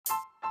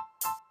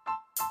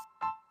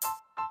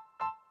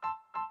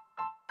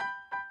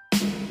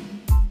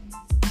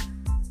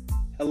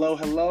Hello,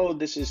 hello.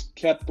 This is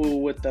Kepu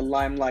with the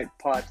Limelight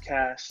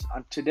Podcast.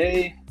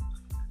 Today,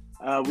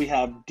 we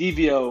have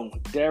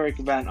DVO, Derek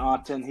Van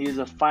Otten. He is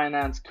a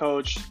finance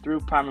coach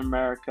through Prime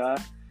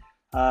America.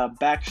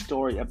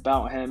 Backstory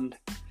about him: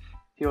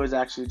 he was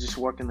actually just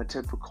working the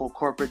typical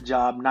corporate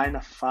job, 9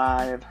 to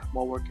 5,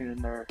 while working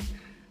in their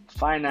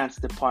finance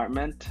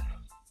department.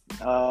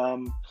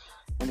 And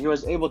he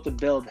was able to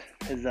build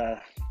his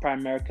Prime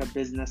America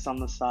business on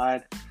the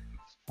side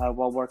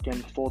while working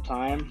full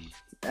time.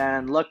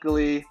 And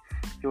luckily,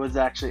 he was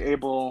actually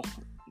able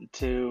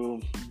to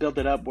build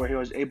it up where he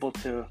was able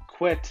to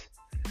quit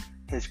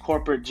his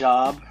corporate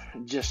job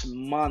just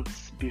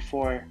months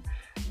before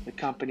the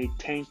company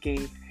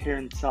tanking here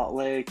in Salt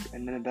Lake,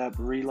 and ended up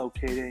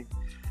relocating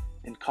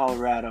in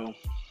Colorado.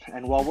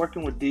 And while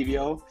working with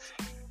DVO,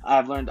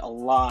 I've learned a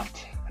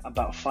lot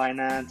about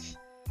finance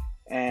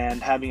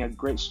and having a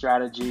great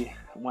strategy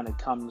when it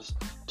comes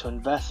to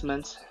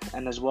investments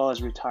and as well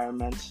as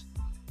retirements.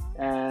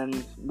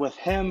 And with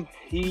him,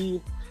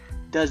 he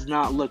does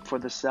not look for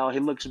the sell. He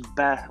looks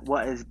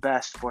what is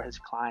best for his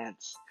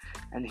clients,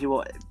 and he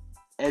will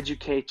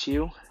educate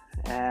you,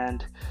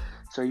 and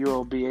so you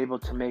will be able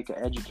to make an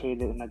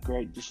educated and a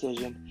great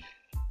decision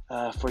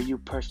for you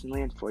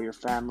personally and for your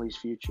family's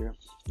future.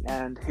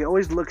 And he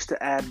always looks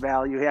to add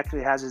value. He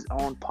actually has his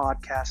own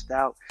podcast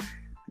out,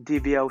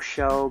 DVO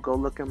Show. Go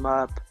look him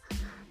up.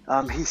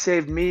 He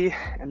saved me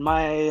and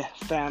my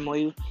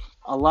family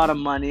a lot of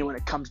money when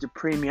it comes to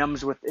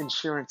premiums with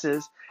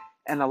insurances,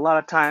 and a lot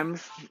of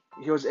times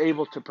he was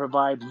able to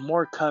provide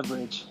more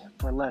coverage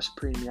for less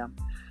premium.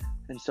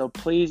 And so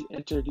please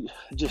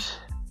just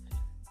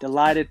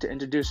delighted to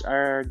introduce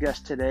our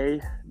guest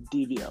today,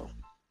 DVO.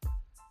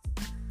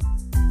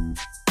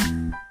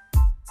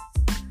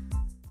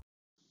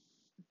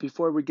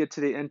 Before we get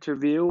to the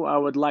interview, I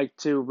would like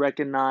to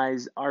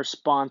recognize our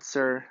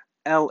sponsor,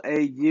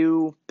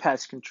 LAU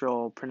Pest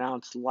Control,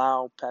 pronounced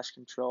Lau Pest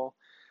Control.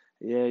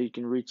 Yeah, you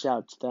can reach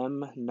out to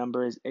them.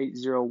 Number is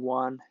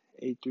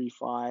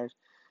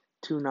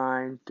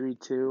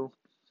 801-835-2932.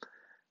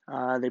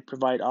 They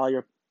provide all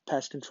your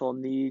pest control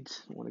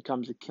needs when it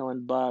comes to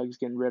killing bugs,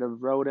 getting rid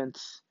of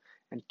rodents,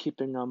 and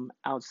keeping them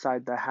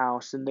outside the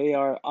house. And they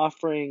are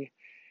offering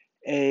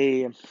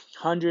a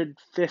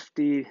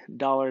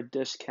 $150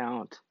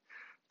 discount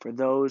for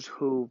those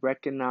who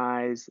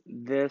recognize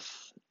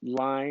this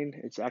line.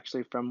 It's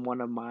actually from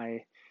one of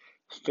my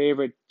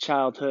favorite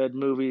childhood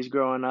movies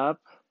growing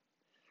up.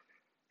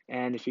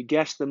 And if you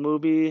guess the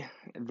movie,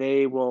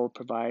 they will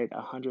provide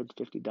a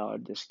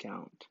 $150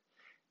 discount.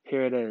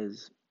 Here it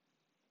is.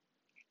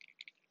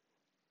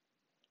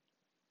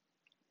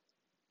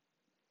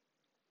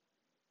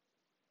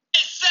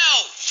 So,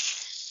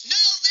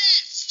 know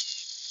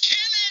this.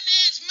 Killing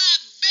is my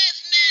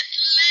business,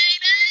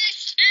 ladies,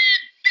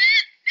 and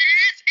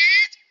business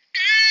is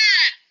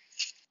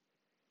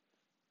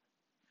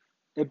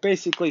good. It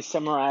basically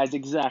summarized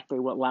exactly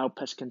what Lau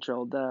Pest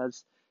Control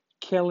does.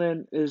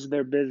 Killing is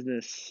their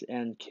business,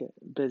 and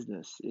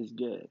business is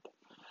good.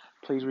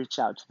 Please reach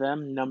out to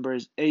them. Number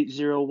is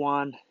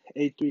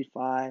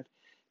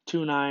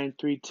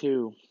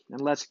 801-835-2932. And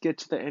let's get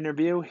to the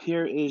interview.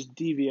 Here is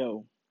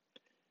DVO.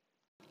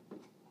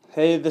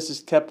 Hey, this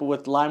is Kepa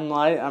with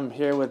Limelight. I'm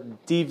here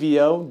with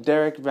DVO,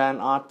 Derek Van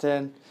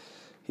Otten.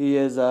 He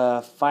is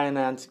a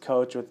finance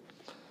coach with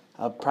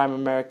Prime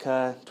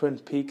America Twin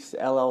Peaks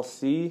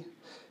LLC.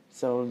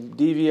 So,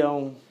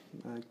 DVO,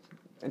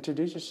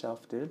 introduce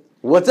yourself, dude.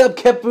 What's up,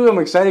 Kepu? I'm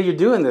excited you're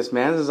doing this,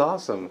 man. This is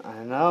awesome.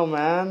 I know,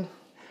 man.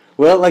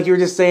 Well, like you were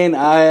just saying,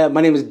 my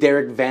name is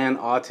Derek Van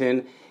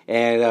Otten,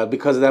 and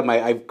because of that,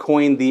 I've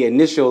coined the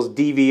initials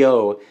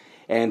DVO,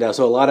 and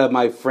so a lot of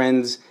my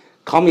friends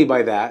call me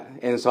by that,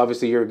 and so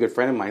obviously you're a good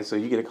friend of mine, so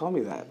you get to call me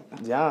that.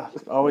 Yeah,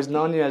 always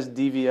known you as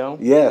DVO.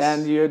 Yes.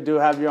 And you do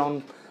have your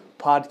own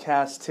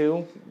podcast,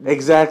 too.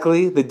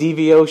 Exactly, the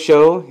DVO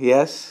Show,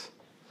 yes.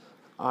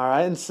 All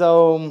right, and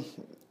so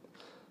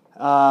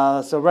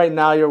right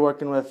now you're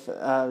working with,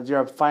 you're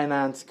a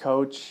finance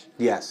coach.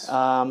 Yes.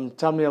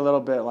 Tell me a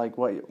little bit, like,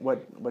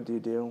 what do you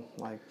do?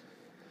 Like,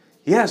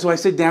 yeah, so I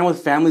sit down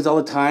with families all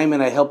the time,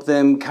 and I help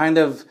them kind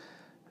of,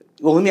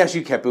 well, let me ask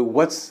you, Kepu,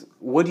 what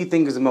do you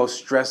think is the most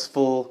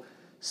stressful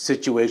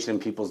situation in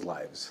people's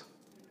lives?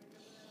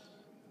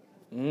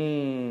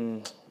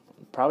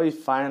 Probably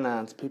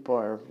finance. People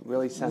are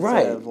really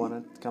sensitive when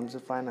it comes to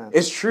finance.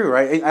 It's true,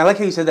 right? I like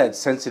how you said that,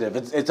 sensitive.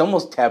 It's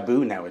almost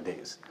taboo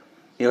nowadays.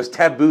 You know, it's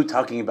taboo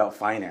talking about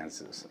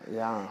finances.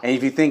 Yeah. And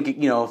if you think,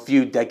 a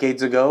few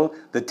decades ago,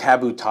 the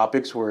taboo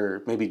topics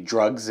were maybe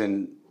drugs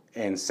and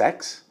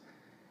sex.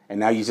 And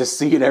now you just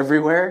see it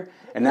everywhere.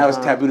 And now it's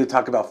taboo to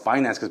talk about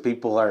finance because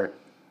people are,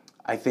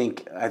 I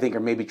think are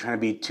maybe trying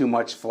to be too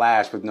much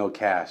flash with no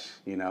cash,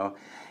 True.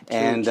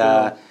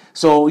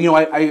 So,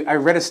 I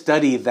read a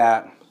study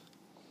that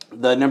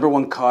the number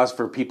one cause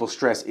for people's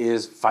stress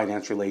is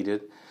finance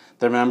related.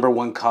 The number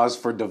one cause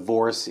for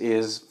divorce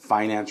is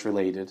finance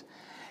related.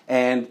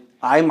 And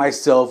I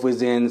myself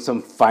was in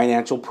some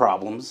financial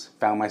problems,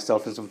 found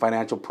myself in some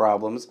financial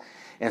problems.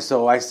 And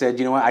so I said,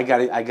 you know what, I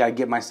gotta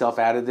get myself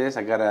out of this.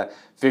 I gotta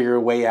figure a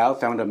way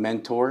out. Found a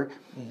mentor,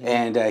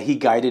 and he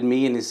guided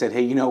me, and he said,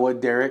 hey, you know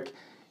what, Derek,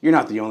 you're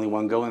not the only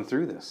one going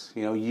through this.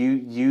 You know,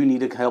 you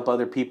need to help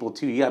other people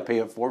too. You gotta pay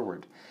it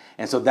forward.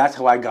 And so that's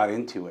how I got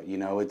into it. You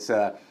know, it's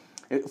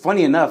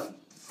funny enough,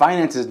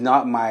 finance is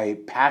not my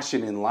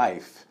passion in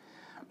life.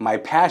 My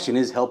passion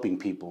is helping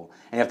people.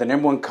 And if the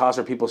number one cause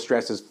for people's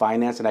stress is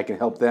finance and I can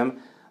help them,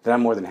 then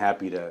I'm more than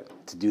happy to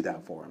do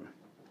that for them.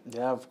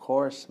 Yeah, of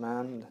course,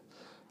 man.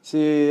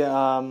 See,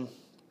 so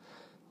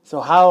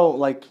how,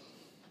 like,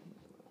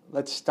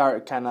 let's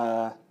start kind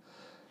of,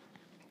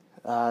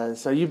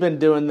 so you've been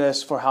doing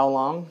this for how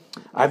long?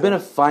 I've been a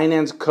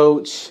finance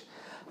coach,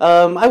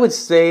 I would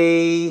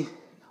say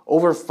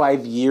over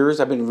 5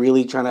 years. I've been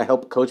really trying to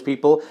help coach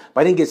people,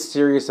 but I didn't get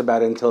serious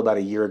about it until about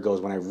a year ago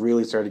is when I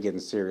really started getting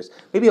serious.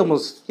 Maybe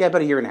almost,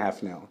 about a year and a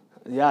half now.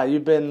 Yeah,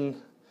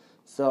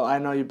 so I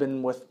know you've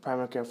been with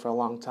Primary Care for a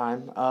long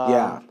time.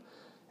 Yeah.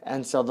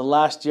 And so the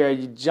last year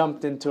you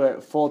jumped into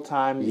it full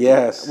time.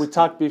 Yes. We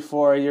talked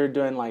before, you're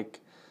doing like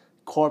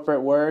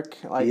corporate work.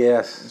 Like,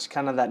 yes. It's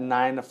kind of that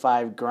 9 to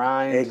 5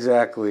 grind.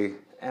 Exactly.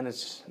 And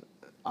it's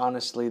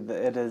honestly,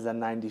 it is a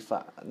 9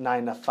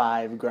 to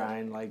 5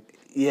 grind. Like,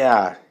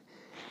 yeah.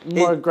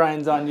 More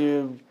grinds on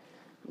you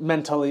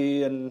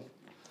mentally, and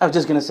I was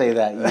just gonna say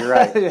that. You're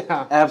right.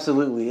 Yeah.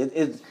 Absolutely.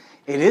 It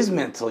is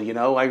mental. You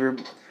know,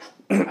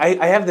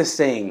 I have this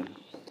saying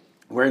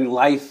where in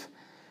life,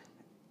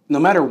 no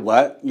matter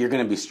what, you're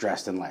going to be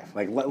stressed in life.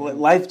 Like,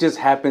 life just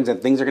happens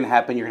and things are going to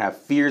happen. You're going to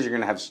have fears, you're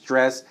going to have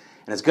stress,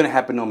 and it's going to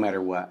happen no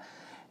matter what.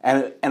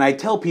 And I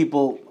tell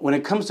people, when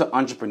it comes to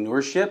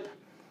entrepreneurship,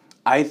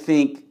 I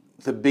think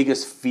the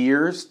biggest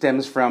fear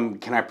stems from,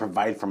 can I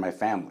provide for my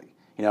family?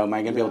 You know, am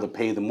I going to be able to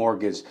pay the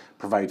mortgage,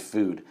 provide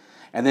food?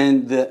 And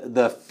then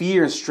the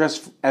fear and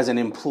stress as an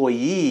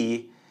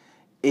employee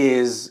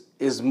is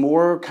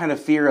more kind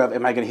of fear of,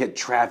 am I going to hit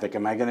traffic?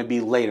 Am I going to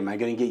be late? Am I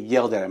going to get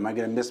yelled at? Am I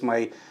going to miss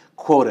my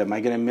quota? Am I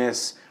going to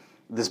miss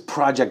this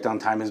project on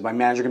time? Is my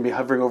manager going to be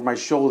hovering over my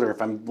shoulder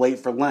if I'm late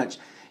for lunch?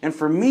 And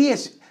for me,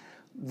 it's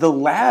the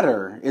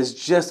latter is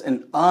just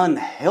an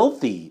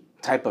unhealthy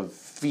type of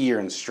fear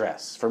and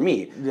stress for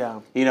me.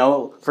 Yeah. You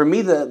know, for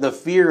me, the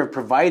fear of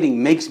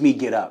providing makes me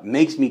get up,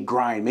 makes me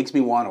grind, makes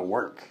me want to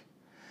work.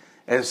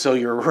 And so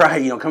you're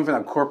right, you know, coming from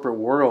that corporate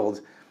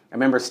world, I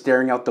remember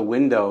staring out the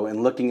window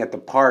and looking at the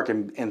park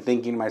and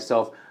thinking to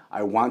myself,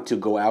 I want to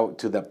go out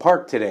to the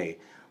park today,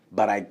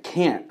 but I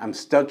can't. I'm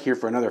stuck here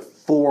for another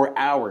 4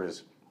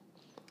 hours.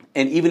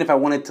 And even if I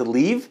wanted to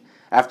leave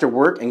after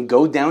work and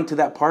go down to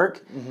that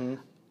park,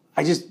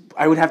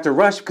 I would have to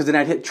rush because then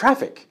I'd hit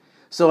traffic.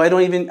 So I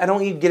don't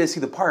even get to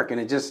see the park,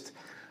 and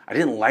I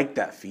didn't like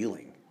that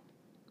feeling.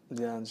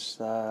 Yeah, it's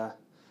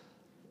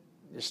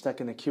you're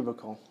stuck in a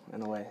cubicle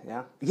in a way.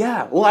 Yeah.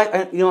 Yeah. Well,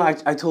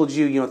 I told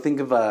you, you know, think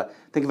of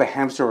a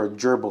hamster or a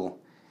gerbil.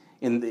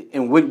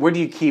 Where do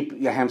you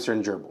keep a hamster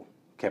and gerbil?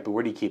 Okay, but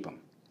where do you keep them?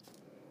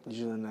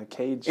 Usually in a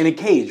cage. In a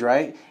cage,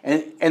 right?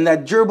 And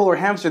that gerbil or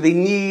hamster, they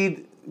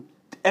need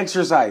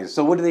exercise.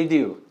 So what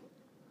do?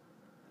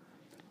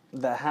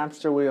 The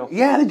hamster wheel.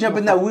 Yeah, they jump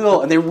in that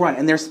wheel and they run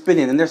and they're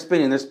spinning and they're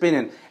spinning and they're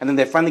spinning, and then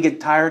they finally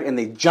get tired and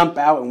they jump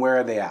out, and where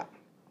are they at?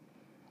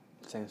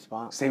 Same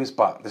spot. Same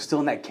spot. They're still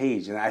in that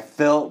cage, and I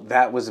felt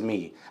that was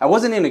me. I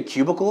wasn't in a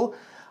cubicle,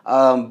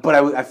 but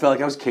I felt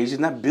like I was caged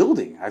in that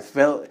building. I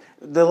felt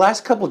the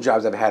last couple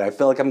jobs I've had, I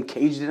felt like I'm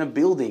caged in a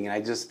building, and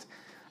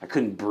I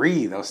couldn't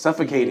breathe. I was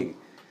suffocating.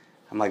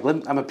 I'm like,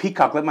 I'm a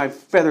peacock. Let my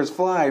feathers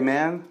fly,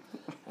 man.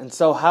 And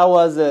so, how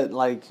was it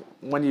like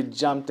when you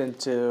jumped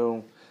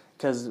into?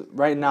 Because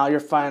right now you're a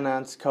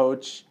finance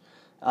coach,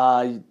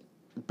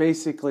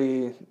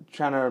 basically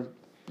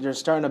you're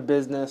starting a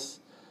business,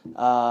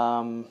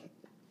 and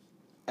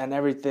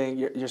everything.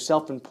 You're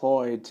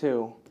self-employed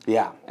too.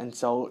 Yeah. And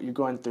so you're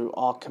going through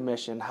all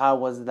commission. How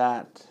was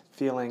that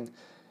feeling?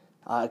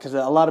 Because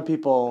a lot of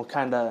people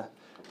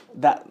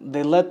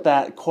they let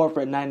that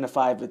corporate 9 to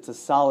 5. It's a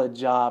solid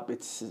job.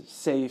 It's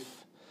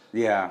safe.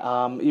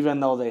 Yeah. Even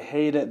though they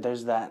hate it,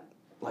 there's that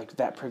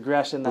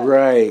progression,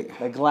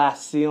 the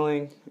glass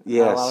ceiling.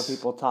 Yes. That a lot of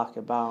people talk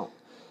about.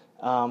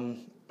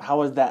 How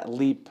was that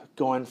leap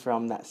going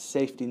from that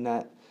safety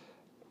net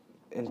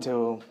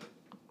into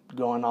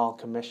going all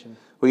commission?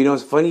 Well, you know,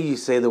 it's funny you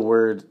say the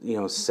word, you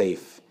know,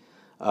 safe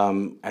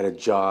at a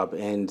job,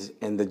 and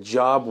the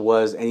job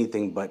was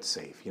anything but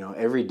safe. You know,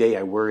 every day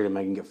I worried, am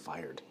I going to get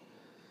fired?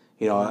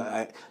 You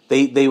know,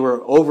 they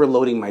were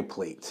overloading my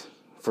plate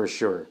for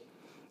sure,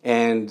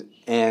 and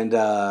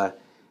it's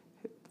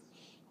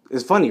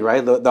funny,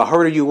 right? The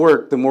harder you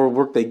work, the more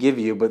work they give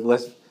you, but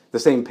the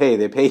same pay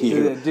they pay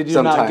you. Did you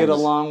sometimes. Not get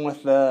along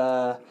with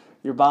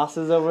your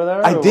bosses over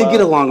there? I did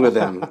get along with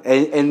them,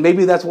 and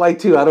maybe that's why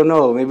too. I don't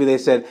know. Maybe they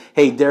said,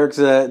 "Hey, Derek's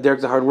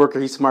a hard worker.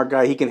 He's a smart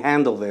guy. He can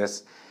handle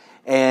this,"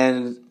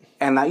 and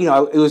you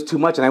know, it was too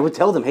much. And I would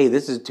tell them, "Hey,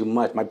 this is too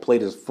much. My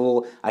plate is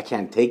full. I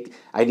can't take.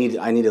 I need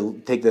to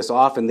take this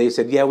off." And they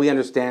said, "Yeah, we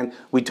understand.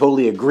 We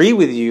totally agree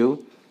with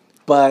you,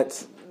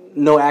 but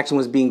no action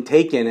was being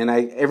taken. And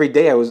every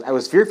day I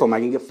was fearful. Am I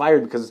going to get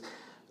fired because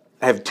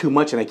I have too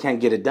much and I can't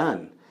get it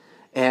done?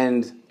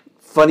 And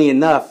funny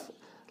enough,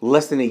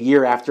 less than a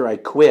year after I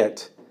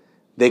quit,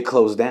 they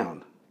closed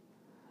down.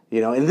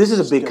 And this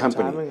is a big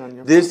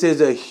company. This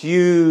is a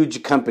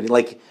huge company.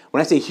 Like, when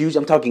I say huge,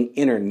 I'm talking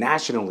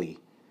internationally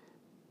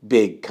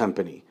big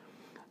company.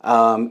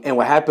 And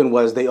what happened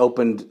was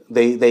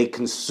they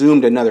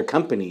consumed another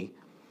company,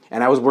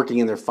 and I was working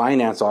in their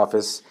finance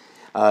office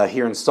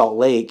here in Salt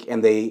Lake,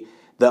 and the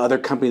other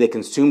company they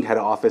consumed had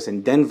an office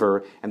in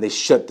Denver, and they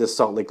shut this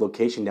Salt Lake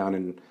location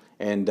down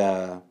and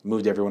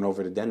moved everyone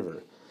over to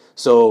Denver.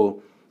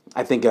 So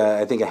I think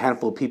a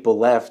handful of people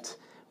left,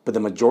 but the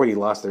majority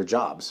lost their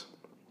jobs.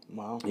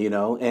 Wow.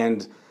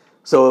 And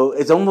so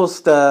it's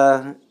almost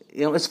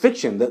it's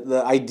fiction.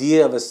 The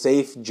idea of a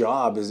safe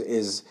job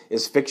is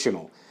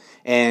fictional,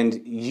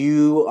 and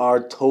you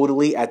are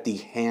totally at the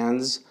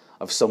hands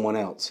of someone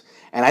else.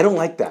 And I don't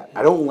like that.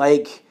 I don't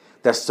like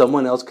that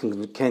someone else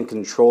can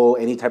control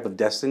any type of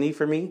destiny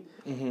for me.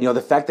 Mm-hmm.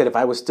 The fact that if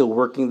I was still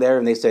working there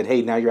and they said,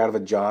 "Hey, now you're out of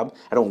a job,"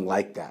 I don't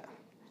like that.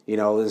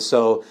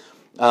 So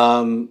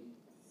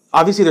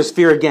obviously there's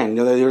fear again.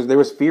 There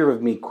was fear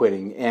of me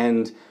quitting,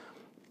 and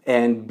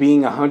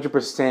being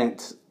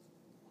 100%,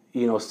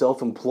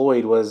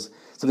 self-employed was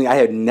something I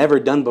had never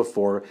done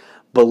before.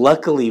 But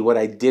luckily, what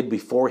I did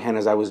beforehand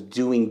is I was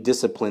doing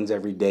disciplines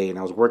every day, and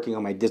I was working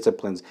on my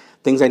disciplines,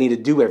 things I need to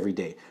do every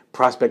day.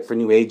 Prospect for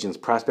new agents,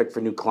 prospect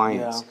for new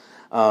clients.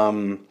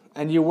 Yeah.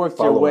 And you worked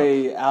your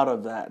way out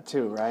of that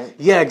too, right?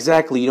 Yeah,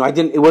 exactly.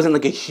 It wasn't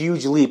like a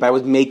huge leap. I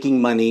was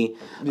making money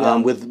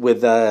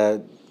with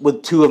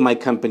two of my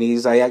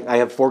companies. I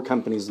have 4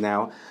 companies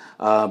now,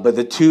 but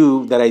the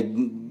 2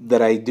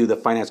 that I do the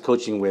finance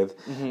coaching with,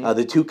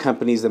 the 2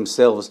 companies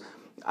themselves,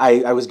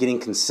 I was getting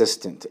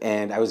consistent,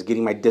 and I was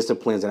getting my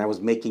disciplines, and I was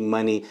making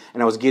money,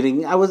 and I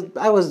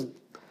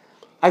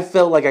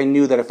felt like I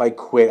knew that if I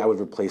quit, I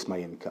would replace my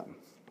income.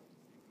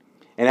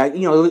 And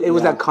it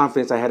was that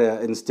confidence I had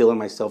to instill in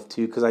myself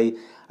too, because I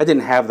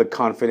didn't have the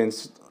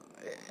confidence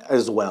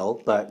as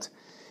well, but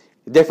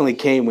it definitely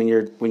came when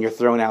you're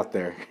thrown out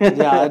there.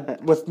 Yeah,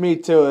 with me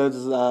too. It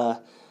was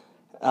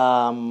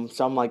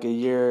so I'm like a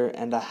year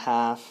and a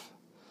half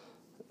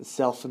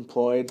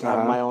self-employed. I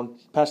have my own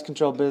pest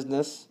control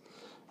business,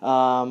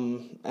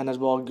 and as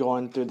well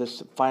going through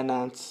this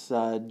finance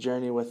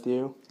journey with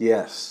you.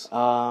 Yes.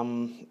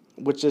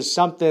 Which is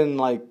something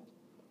like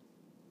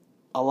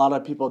a lot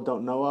of people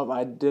don't know of.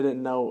 I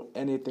didn't know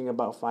anything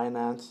about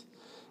finance,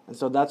 and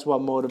so that's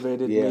what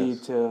motivated me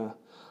to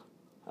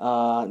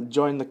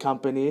join the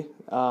company.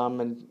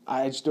 And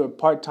I just do it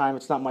part-time.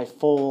 It's not my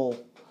full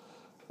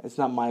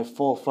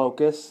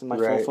focus. My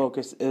full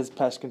focus is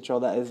pest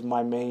control. That is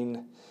my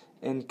main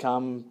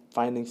income,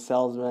 finding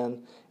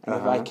salesmen. And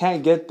if I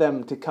can't get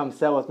them to come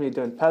sell with me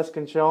doing pest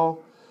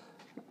control,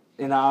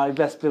 I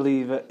best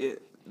believe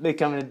they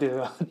come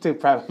to do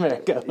Prime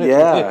America.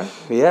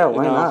 Yeah,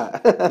 why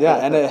not? Yeah,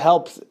 and it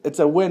helps. It's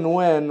a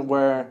win-win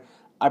where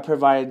I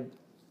provide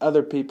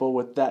other people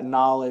with that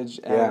knowledge,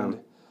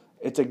 and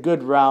it's a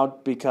good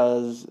route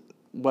because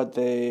what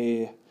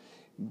they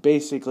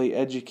basically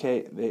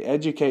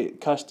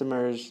educate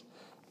customers,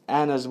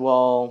 and as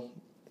well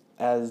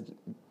as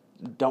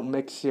don't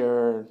mix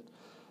your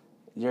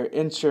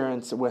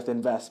insurance with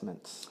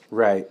investments.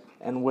 Right.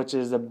 And which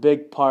is a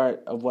big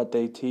part of what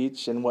they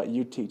teach and what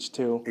you teach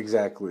too.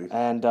 Exactly.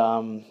 And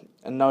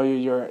know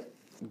you're a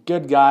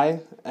good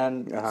guy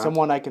and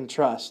someone I can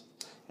trust.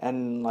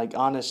 And like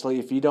honestly,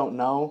 if you don't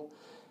know,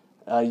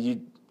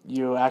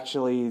 you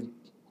actually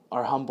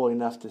are humble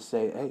enough to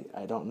say, "Hey,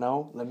 I don't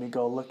know. Let me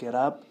go look it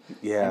up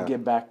and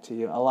get back to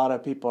you." A lot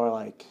of people are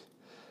like,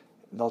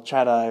 they'll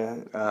try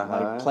to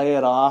like play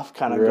it off,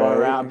 kind of go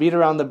around, beat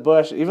around the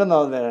bush, even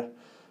though they're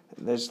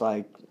just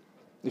like,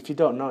 if you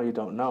don't know, you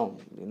don't know,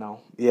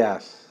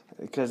 Yes.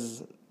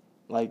 Because,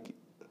 like,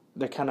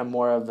 they're kind of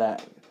more of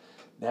that,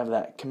 they have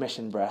that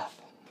commission breath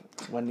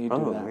when you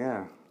do that. Oh,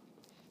 yeah.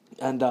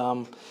 And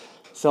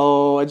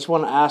so I just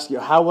want to ask you,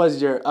 how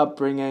was your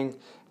upbringing?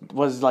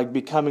 Was, like,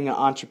 becoming an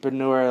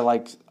entrepreneur,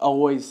 like,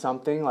 always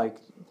something? Like,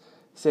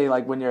 say,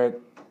 like, when you're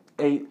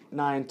 8,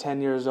 9,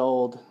 10 years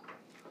old,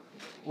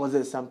 was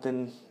it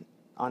something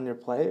on your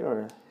plate,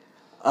 or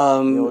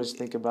you always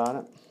think about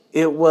it?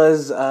 It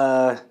was...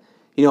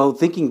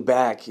 thinking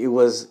back, it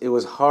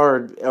was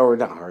hard, or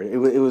not hard. It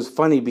was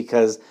funny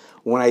because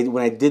when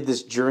I did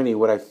this journey,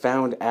 what I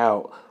found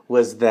out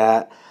was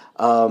that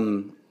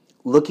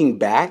looking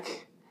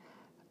back,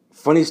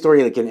 funny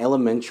story. Like in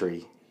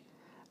elementary,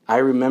 I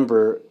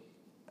remember,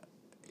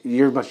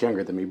 you're much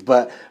younger than me,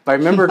 but I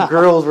remember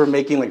girls were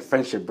making like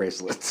friendship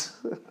bracelets.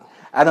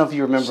 I don't know if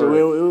you remember.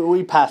 So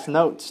we pass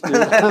notes, dude.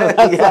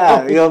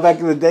 Yeah, back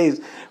in the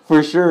days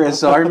for sure. And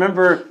so I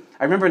remember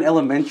in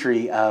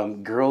elementary,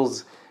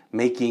 girls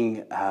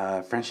making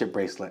friendship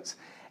bracelets,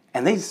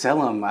 and they'd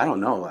sell them, I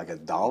don't know, like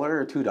 $1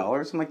 or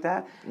 $2, something like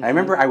that. And I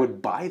remember I would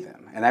buy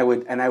them, and I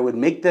would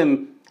make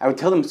them. I would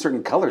tell them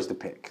certain colors to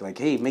pick, like,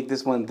 hey, make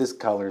this one this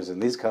colors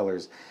and these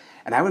colors.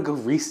 and I would go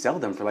resell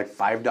them for like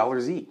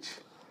 $5 each.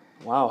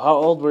 Wow. How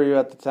old were you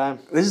at the time?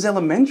 This is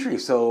elementary,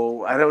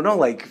 so I don't know,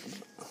 like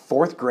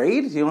fourth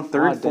grade,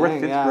 third, fourth,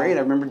 fifth grade. I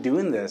remember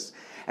doing this,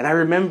 and I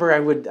remember I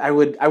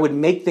would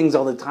make things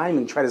all the time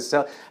and try to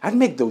sell. I'd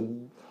make the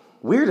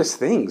weirdest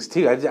things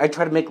too. I'd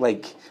try to make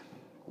like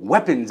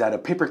weapons out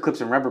of paper clips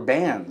and rubber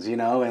bands,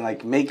 and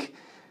like make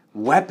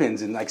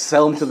weapons and like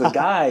sell them to the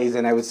guys,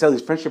 and I would sell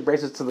these friendship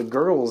bracelets to the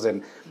girls,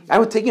 and I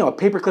would take a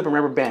paper clip and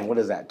rubber band. What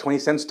is that? 20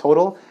 cents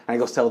total, and I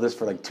go sell this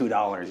for like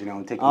 $2.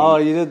 And take. Oh,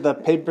 you did the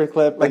paper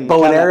clip, like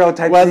bow and arrow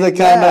type. Was it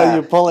kind of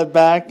you pull it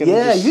back?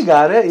 And you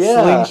got it.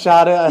 Yeah,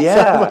 slingshot it.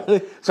 Yeah.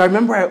 So I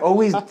remember I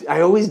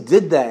always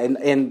did that,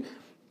 and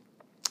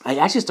I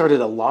actually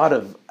started a lot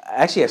of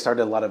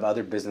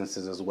other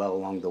businesses as well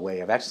along the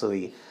way. I've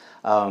actually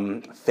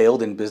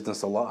failed in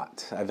business a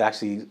lot. I've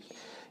actually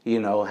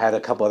had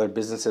a couple other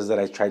businesses that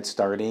I tried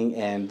starting,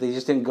 and they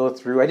just didn't go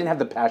through. I didn't have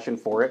the passion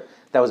for it.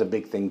 That was a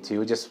big thing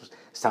too. It just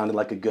sounded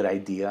like a good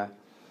idea.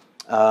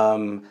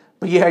 But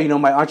yeah,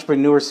 my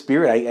entrepreneur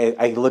spirit,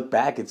 I look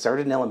back, it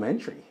started in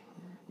elementary.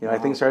 I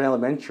think it started in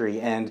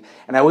elementary, and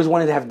I always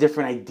wanted to have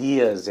different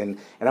ideas, and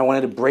I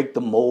wanted to break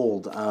the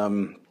mold.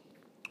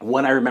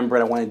 One I remember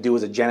I wanted to do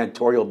was a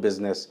janitorial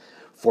business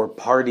for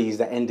parties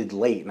that ended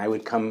late, and I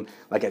would come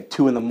like at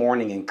 2 a.m.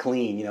 and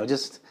clean,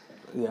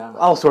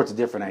 all sorts of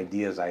different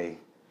ideas I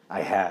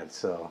had.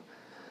 So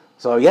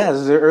yeah,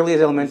 this is as early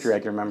as elementary I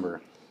can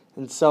remember.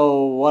 And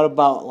so, what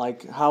about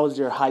like how was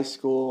your high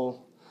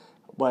school?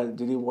 What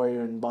were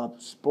you involved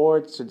in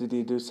sports, or did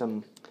you do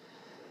some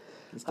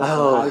stuff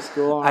in high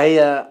school?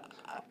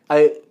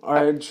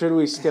 Or should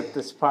we skip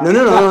this part?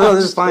 No,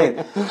 this is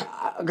fine.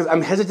 Because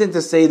I'm hesitant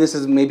to say this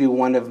is maybe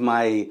one of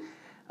my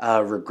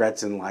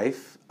regrets in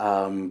life,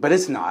 but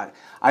it's not.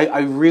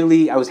 I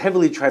was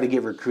heavily trying to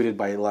get recruited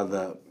by a lot of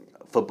the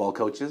football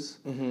coaches.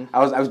 Mm-hmm.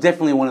 I was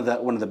definitely one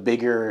of the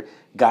bigger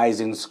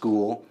guys in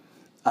school,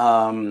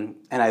 and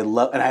I had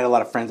a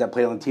lot of friends that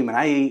played on the team, and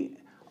I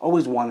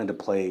always wanted to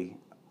play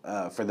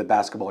for the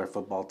basketball or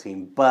football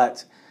team,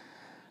 but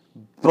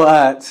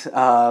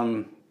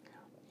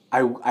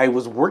I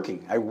was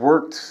working.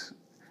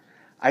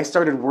 I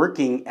started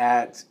working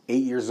at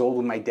 8 years old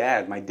with my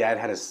dad. My dad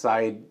had a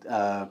side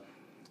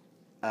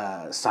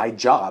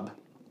job.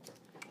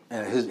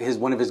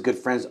 One of his good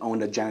friends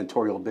owned a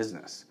janitorial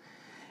business.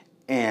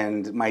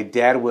 And my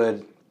dad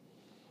would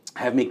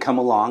have me come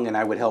along, and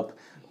I would help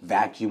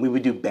vacuum. We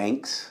would do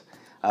banks,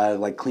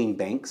 like clean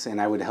banks, and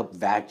I would help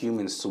vacuum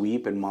and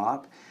sweep and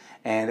mop.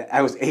 And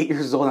I was 8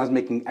 years old,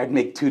 and I'd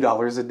make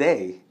 $2 a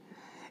day.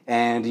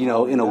 And,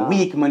 in a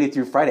week, Monday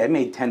through Friday, I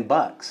made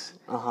 $10.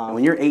 Uh-huh. And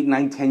when you're 8,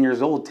 9, 10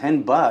 years old,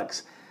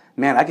 $10,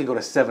 man, I could go to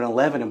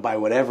 7-Eleven and buy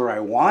whatever I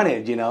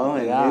wanted,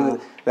 and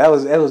that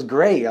was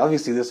great.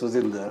 Obviously, this was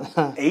in the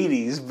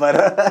 80s,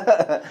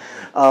 but...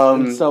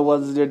 so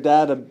was your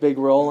dad a big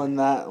role in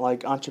that,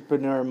 like,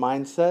 entrepreneur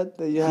mindset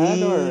that you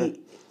had, or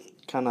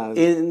kind of...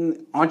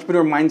 In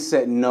entrepreneur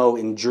mindset, no.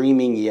 In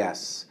dreaming,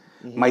 yes.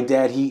 Mm-hmm. My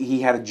dad,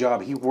 he had a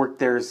job. He worked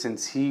there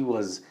since he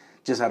was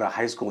just out of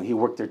high school, and he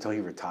worked there till he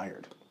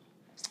retired.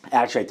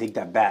 Actually, I take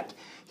that back.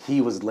 He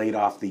was laid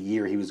off the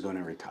year he was going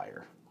to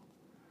retire.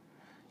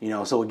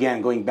 So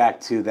again, going back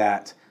to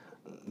that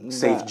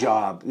safe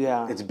job,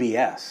 it's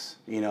BS,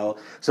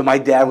 So my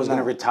dad was going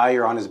to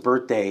retire on his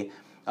birthday,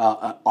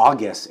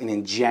 August, and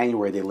in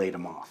January they laid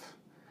him off.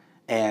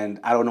 And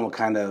I don't know what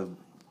kind of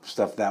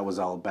stuff that was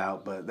all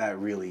about, but that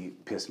really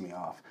pissed me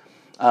off.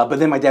 But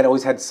then my dad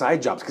always had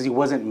side jobs because he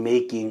wasn't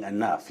making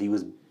enough. He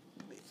was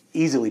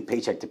easily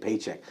paycheck to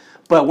paycheck.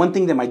 But one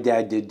thing that my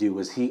dad did do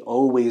was he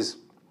always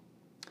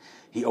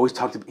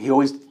talked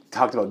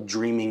about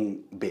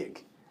dreaming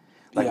big.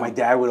 Like my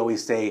dad would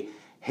always say,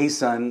 "Hey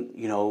son,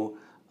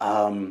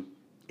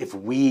 if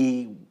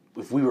we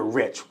were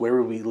rich,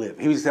 where would we live?"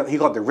 He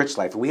called it the rich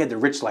life. If we had the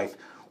rich life,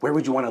 where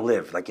would you want to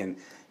live? Like in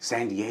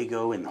San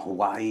Diego, in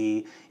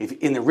Hawaii? If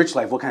in the rich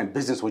life, what kind of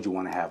business would you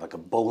want to have? Like a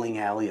bowling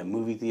alley, a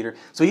movie theater?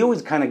 So he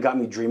always kind of got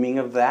me dreaming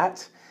of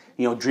that,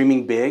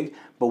 dreaming big.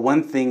 But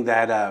one thing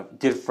that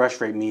did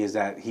frustrate me is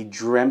that he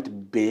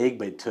dreamt big,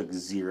 but took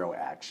zero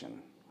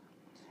action.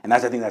 And I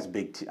think that's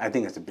big. I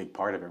think that's a big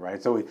part of it,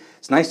 right? So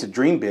it's nice to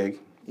dream big.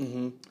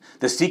 Mm-hmm.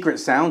 The secret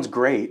sounds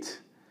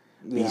great,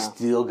 but you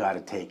still got to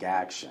take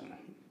action.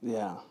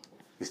 Yeah,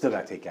 you still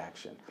got to take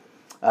action.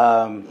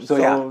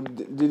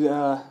 Did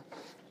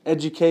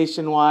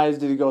education-wise,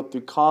 did you go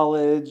through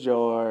college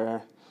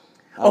or?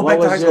 Back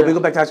to high school. We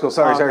go back to high school.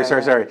 Sorry.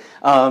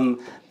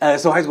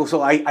 So high school. So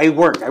I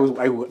worked.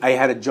 I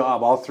had a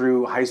job all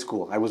through high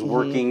school. I was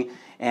working.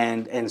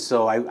 And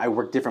so I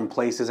worked different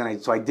places,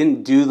 and so I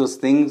didn't do those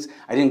things.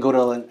 I didn't go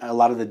to a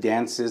lot of the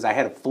dances. I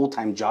had a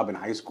full-time job in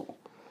high school.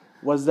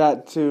 Was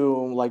that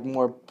to like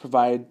more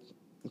provide,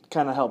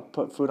 kind of help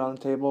put food on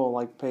the table,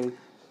 like pay?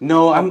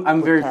 No,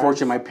 I'm very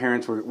fortunate. My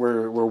parents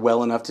were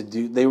well enough to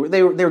do. They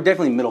were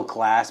definitely middle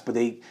class, but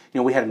we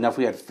had enough.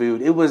 We had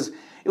food. It was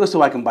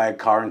so I can buy a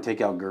car and take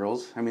out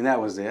girls. I mean,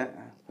 that was it.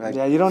 Like,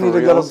 Yeah, you don't for need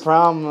to go reals. to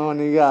prom when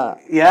you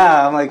got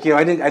Yeah, I'm like,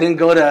 I didn't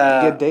go to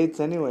good dates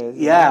anyways.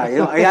 Yeah,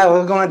 yeah, we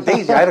were going on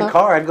dates. I had a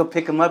car. I'd go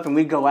pick him up, and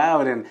we'd go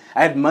out. And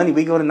I had money.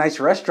 We'd go to nice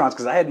restaurants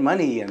because I had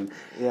money, and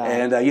Yeah.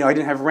 and I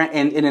didn't have rent.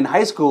 And in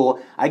high school,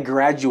 I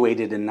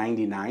graduated in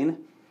 '99,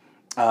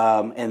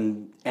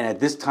 and at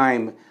this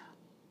time,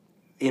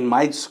 in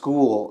my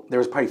school, there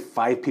was probably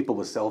 5 people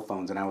with cell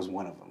phones, and I was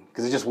one of them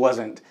because it just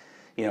wasn't,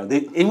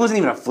 it wasn't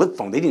even a flip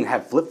phone. They didn't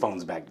have flip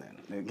phones back then.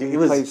 It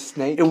was played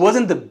Snake? It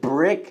wasn't the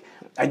brick.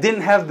 I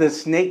didn't have the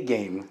Snake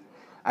game.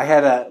 I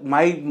had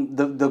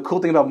the cool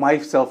thing about my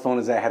cell phone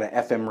is that I had an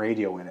FM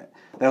radio in it.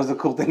 That was the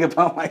cool thing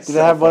about my Did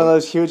cell it have one of phone.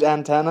 those huge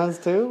antennas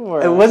too?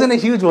 Or? It wasn't a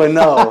huge one,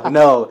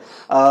 no.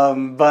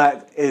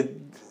 But it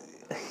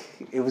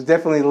was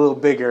definitely a little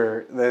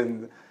bigger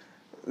than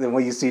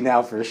what you see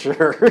now for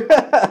sure.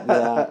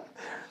 Yeah.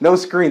 No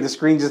screen. The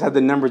screen just had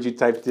the numbers you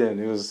typed in.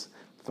 It was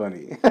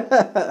funny.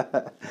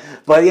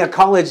 But yeah,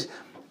 college.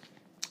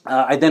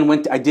 I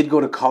did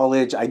go to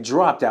college. I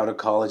dropped out of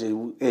college.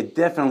 It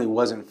definitely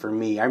wasn't for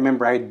me. I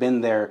remember I had been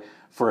there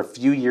for a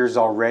few years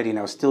already, and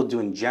I was still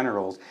doing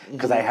generals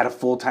because I had a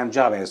full-time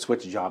job. I had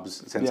switched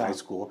jobs since high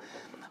school.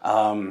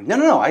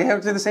 No. I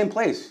worked in the same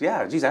place.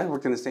 Yeah, geez, I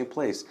worked in the same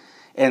place.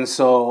 And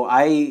so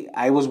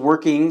I was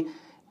working,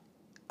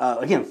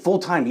 again,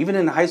 full-time. Even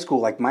in high school,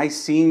 like my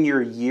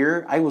senior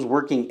year, I was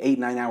working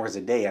 8-9 hours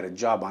a day at a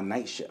job on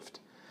night shift.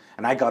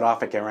 And I got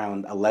off at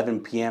around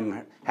 11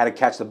 p.m., had to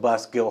catch the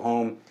bus, go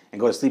home, and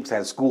go to sleep because I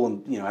had school,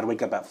 and I had to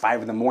wake up at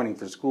 5 in the morning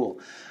for school.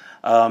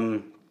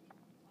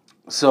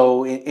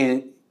 So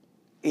in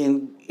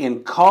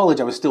college,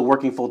 I was still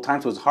working full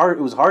time, so it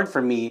was hard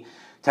for me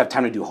to have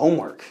time to do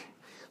homework.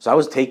 So I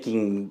was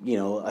taking,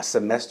 a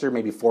semester,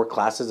 maybe 4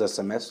 classes a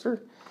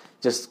semester,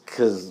 just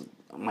because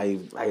I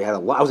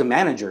was a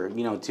manager,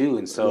 too,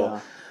 and so,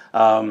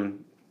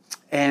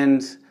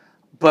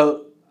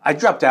 but I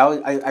dropped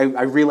out.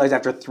 I realized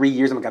after 3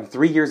 years, I'm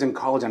 3 years in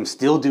college, I'm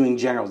still doing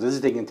generals. This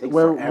is going to take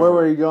forever. Where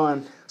were you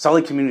going?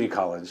 Solid Community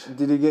College.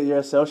 Did you get your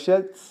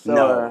associates?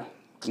 No,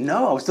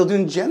 I was still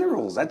doing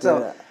generals. That's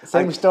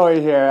same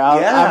story here.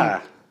 Yeah.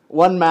 I'm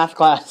one math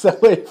class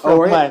away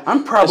from my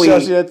I'm probably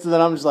associates, and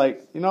then I'm just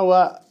like, you know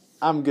what?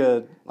 I'm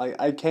good. Like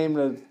I was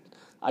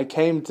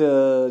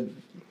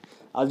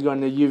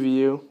going to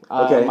UVU.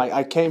 Okay.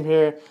 I came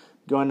here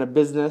going to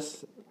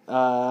business,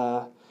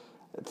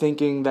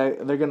 thinking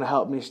that they're going to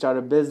help me start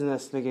a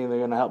business, thinking they're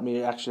going to help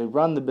me actually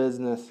run the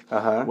business,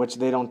 which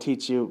they don't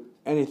teach you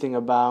anything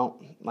about,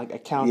 like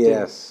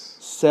accounting,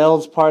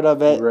 sales part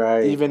of it,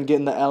 right. Even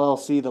getting the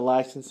LLC, the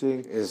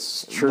licensing.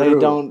 It's true. They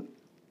don't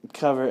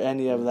cover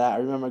any of that. I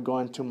remember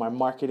going to my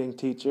marketing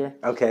teacher.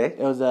 Okay. It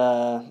was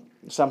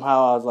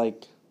somehow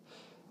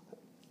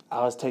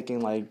I was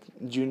taking like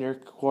junior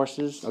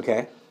courses.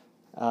 Okay.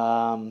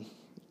 But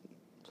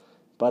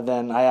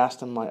then I asked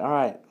him, like, all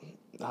right,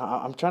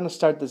 I'm trying to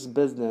start this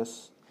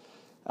business.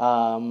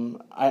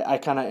 I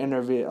kind of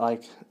interviewed,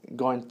 like,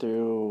 going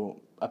through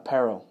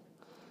apparel.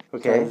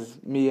 Okay. Because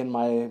me and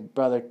my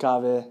brother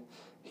Kaveh,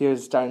 he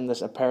was starting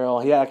this apparel.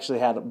 He actually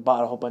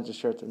bought a whole bunch of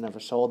shirts and never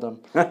sold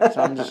them. So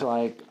I'm just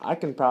like, I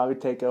can probably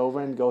take it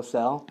over and go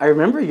sell. I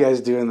remember you guys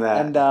doing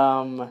that.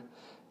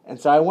 And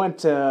so I went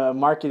to a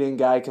marketing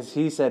guy because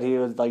he said he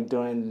was like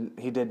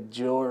he did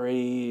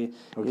jewelry,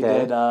 he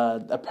did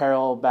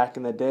apparel back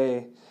in the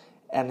day.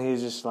 And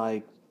he's just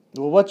like,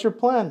 well, what's your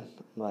plan?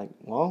 I'm like,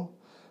 well,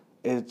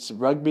 it's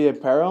rugby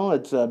apparel.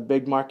 It's a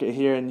big market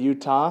here in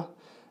Utah.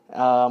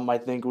 I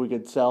think we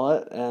could sell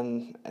it.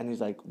 And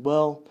he's like,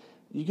 well,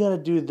 you got to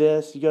do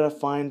this. You got to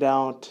find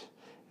out,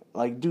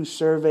 like, do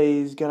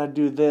surveys. Got to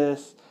do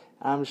this.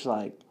 I'm just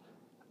like,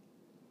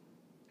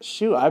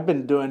 shoot, I've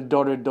been doing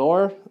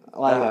door-to-door.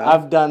 Like,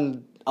 I've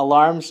done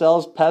alarm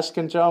sales, pest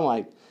control. I'm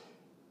like,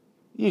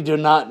 you do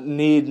not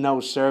need no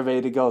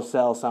survey to go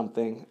sell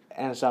something.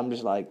 And so I'm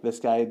just like, this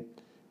guy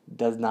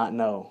does not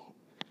know.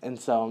 And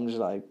so I'm just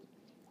like,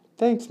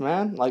 thanks,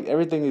 man. Like,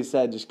 everything he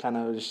said just kind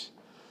of just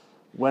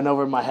went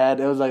over my head.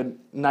 It was like a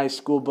nice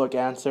school book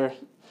answer.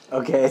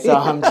 Okay. So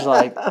I'm just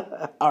like,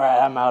 all right,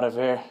 I'm out of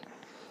here.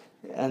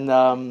 And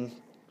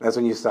that's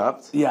when you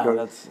stopped?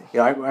 Yeah,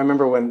 I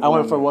remember when I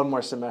went for one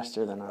more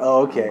semester. Then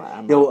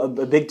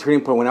a big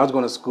turning point when I was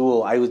going to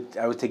school. I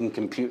was taking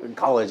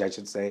college, I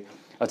should say.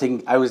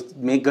 I was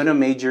going to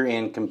major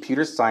in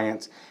computer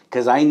science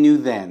because I knew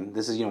then.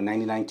 This is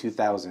 99,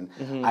 2000.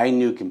 Mm-hmm. I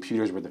knew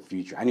computers were the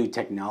future. I knew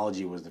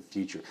technology was the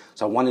future.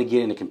 So I wanted to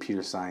get into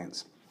computer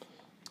science.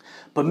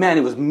 But man,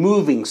 it was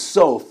moving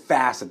so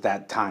fast at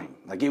that time.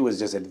 Like, it was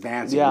just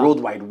advancing. Yeah. World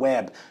Wide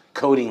Web,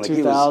 coding. Like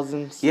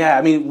 2000s. Yeah,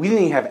 I mean, we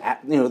didn't even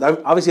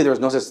have, obviously there was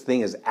no such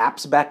thing as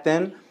apps back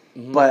then.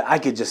 Mm-hmm. But I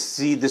could just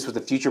see this was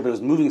the future. But it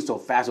was moving so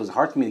fast, it was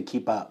hard for me to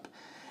keep up.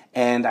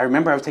 And I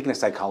remember I was taking a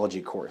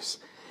psychology course.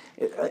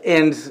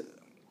 And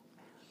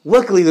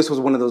luckily, this was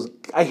one of those.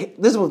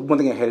 This was one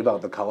thing I hated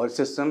about the college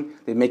system.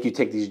 They make you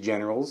take these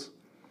generals.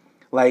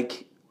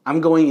 Like, I'm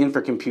going in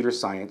for computer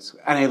science,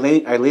 and I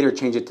later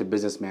changed it to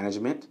business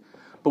management.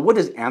 But what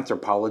does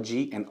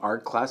anthropology and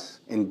art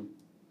class and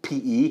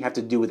PE have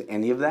to do with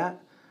any of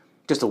that?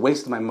 just a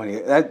waste of my money.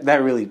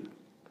 That really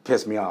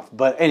pissed me off.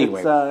 But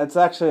anyway. It's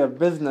actually a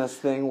business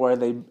thing where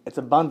it's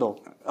a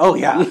bundle. Oh,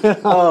 yeah.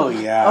 Oh,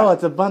 yeah. Oh,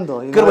 it's a bundle.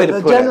 Good way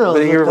to put generals it.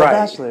 But you're the right.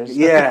 bachelors.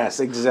 Yes,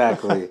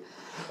 exactly.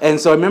 And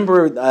so I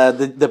remember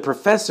the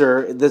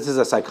professor, this is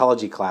a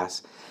psychology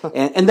class,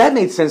 and that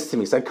made sense to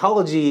me.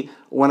 Psychology,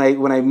 when I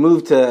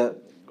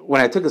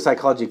took the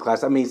psychology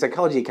class, I mean,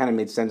 psychology kind of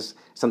made sense,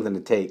 something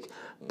to take.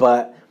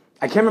 But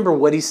I can't remember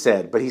what he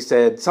said, but he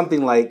said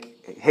something like,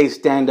 hey,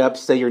 stand up,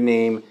 say your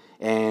name,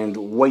 and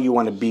what you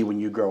want to be when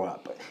you grow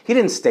up. He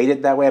didn't state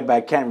it that way, but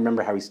I can't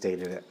remember how he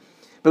stated it.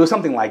 But it was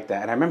something like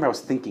that. And I remember I was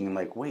thinking,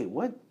 like, wait,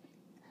 what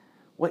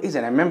is it?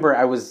 And I remember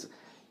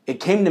it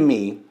came to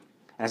me, and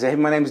I said, hey,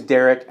 my name's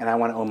Derek, and I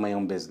want to own my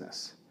own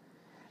business.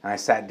 And I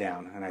sat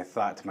down, and I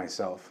thought to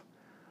myself,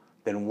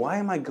 then why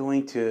am I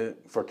going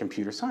for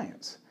computer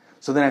science?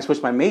 So then I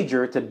switched my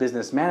major to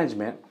business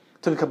management,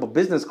 took a couple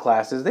business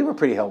classes. They were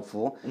pretty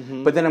helpful.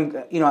 Mm-hmm. But then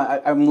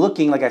I'm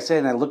looking, like I said,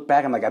 and I look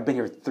back, I'm like, I've been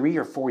here 3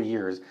 or 4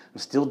 years. I'm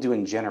still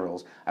doing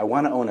generals. I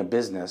want to own a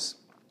business.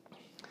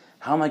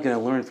 How am I going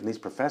to learn from these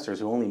professors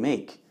who only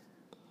make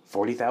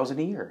 $40,000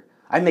 a year?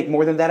 I make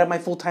more than that at my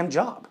full-time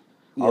job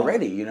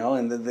already,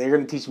 and they're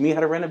going to teach me how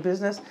to run a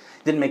business?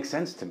 Didn't make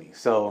sense to me.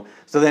 So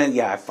then,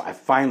 I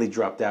finally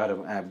dropped out of,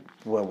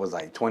 what was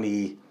I,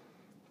 22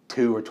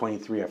 or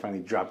 23, I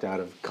finally dropped out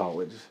of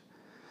college.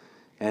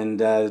 And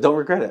don't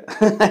regret it.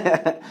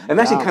 I'm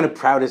actually kind of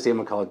proud to say I'm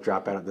a college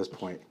dropout at this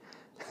point.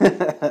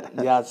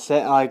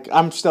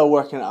 I'm still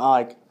working,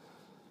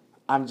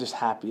 I'm just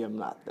happy I'm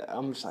not there.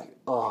 I'm just like,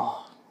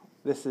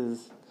 this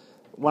is,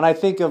 when I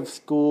think of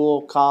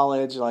school,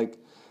 college, I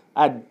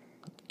had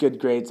good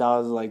grades. I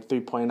was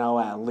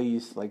 3.0 at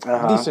least,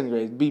 decent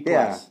grades, B+.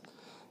 Yeah.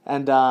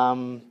 And,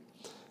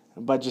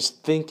 but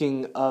just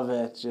thinking of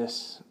it,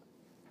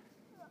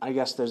 I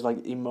guess there's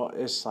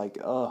it's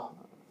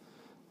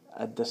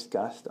a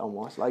disgust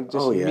almost.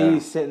 Me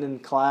sitting in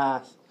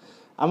class.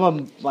 I'm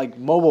a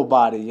mobile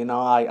body,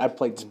 I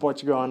played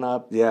sports growing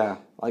up. Yeah.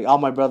 All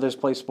my brothers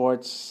play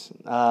sports.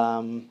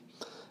 And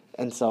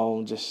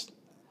so just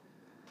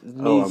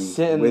me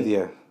sitting with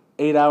you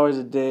 8 hours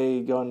a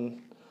day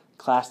going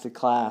class to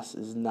class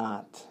is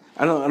not.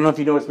 I don't know if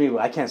you notice me,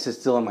 but I can't sit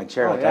still in my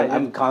chair.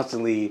 I'm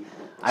constantly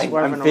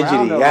I'm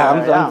fidgety.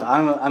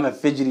 I'm a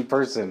fidgety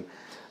person.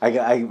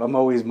 I'm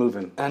always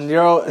moving. And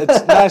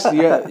it's nice.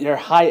 You're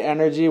high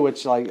energy,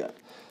 which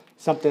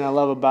something I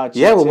love about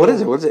you. Yeah, well, too. what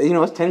is it?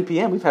 It's 10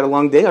 p.m. We've had a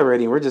long day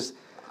already, and we're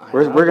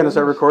gonna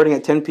start recording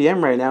at 10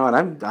 p.m. right now,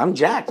 and I'm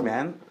jacked,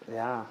 man.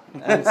 Yeah,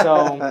 and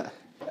so,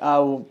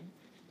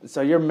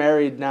 so you're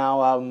married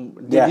now.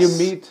 Did you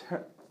meet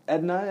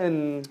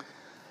Edna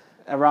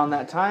around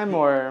that time,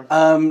 or?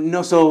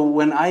 No. So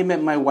when I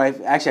met my wife,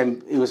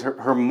 actually, it was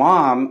her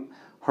mom.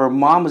 Her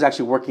mom was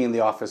actually working in the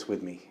office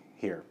with me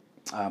here.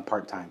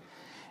 Part-time.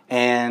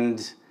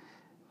 And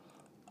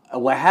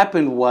what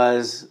happened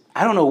was,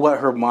 I don't know what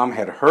her mom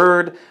had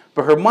heard,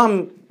 but her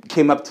mom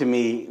came up to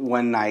me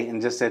one night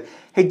and just said,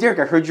 hey, Derek,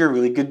 I heard you're a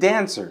really good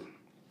dancer.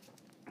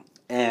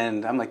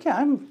 And I'm like, yeah,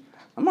 I'm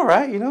all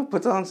right,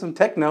 puts on some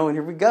techno and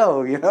here we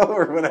go,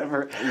 or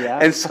whatever. Yeah.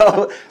 And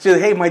so she said,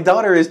 hey, my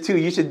daughter is too.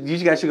 You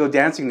guys should go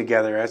dancing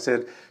together. I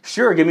said,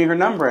 sure, give me her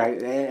number.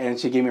 And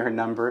she gave me her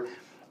number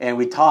and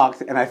we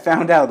talked and I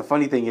found out, the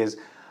funny thing is,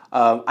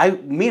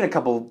 me and a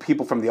couple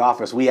people from the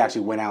office, we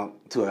actually went out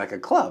to a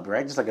club,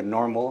 right? Just like a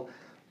normal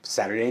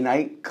Saturday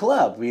night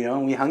club,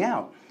 and we hung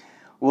out.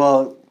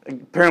 Well,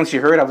 apparently she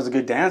heard I was a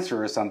good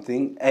dancer or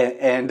something,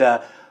 and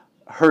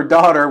her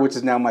daughter, which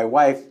is now my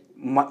wife,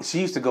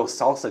 she used to go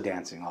salsa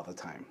dancing all the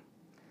time.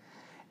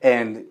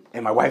 And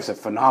my wife's a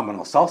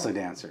phenomenal salsa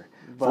dancer.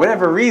 For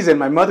whatever reason,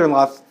 my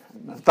mother-in-law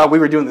thought we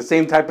were doing the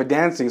same type of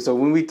dancing, so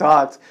when we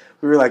talked,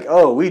 we were like,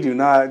 oh, we do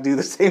not do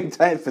the same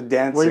type of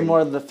dancing. Were you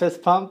more of the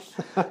fist pumps?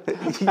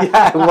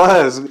 Yeah, it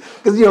was.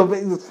 Because,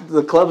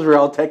 the clubs were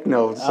all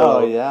techno.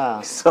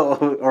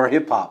 So, or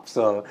hip-hop.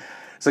 So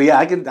yeah,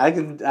 I can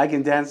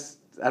dance.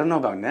 I don't know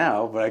about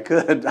now, but I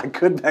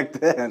could back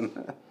then.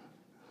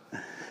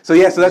 So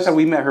that's how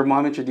we met. Her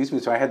mom introduced me,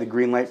 so I had the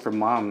green light from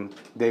mom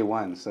day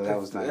one, so that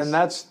was nice. And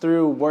that's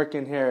through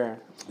working here.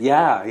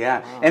 Yeah.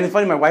 Wow. And it's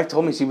funny, my wife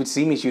told me she would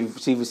see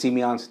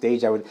me on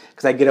stage.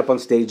 Because I get up on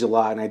stage a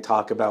lot and I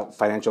talk about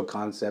financial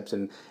concepts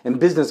and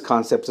business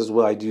concepts as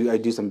well. I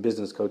do some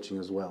business coaching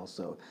as well.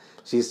 So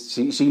she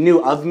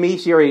knew of me.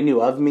 She already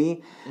knew of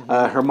me.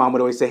 Mm-hmm. Her mom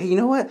would always say, hey, you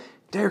know what?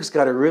 Derek's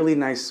got a really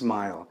nice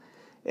smile.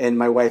 And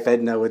my wife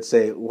Edna would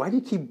say, why do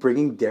you keep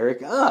bringing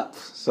Derek up?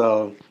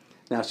 So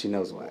now she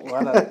knows why.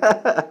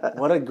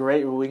 What a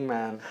great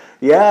wingman.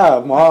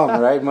 Yeah,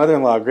 mom, right?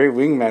 Mother-in-law, great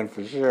wingman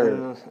for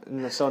sure.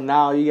 And so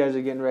now you guys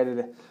are getting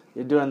ready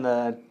you're doing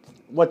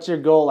what's your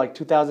goal,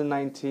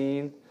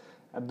 2019?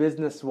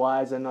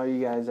 Business-wise, I know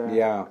you guys are.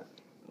 Yeah.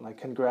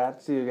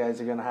 Congrats. You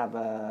guys are going to have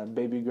a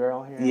baby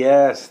girl here.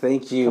 Yes,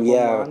 thank you.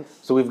 Months.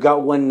 So we've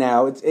got one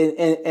now.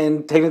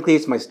 And technically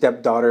it's my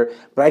stepdaughter,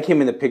 but I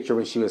came in the picture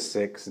when she was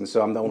 6, and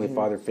so I'm the only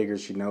father figure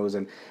she knows,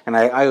 and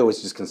I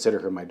always just consider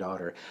her my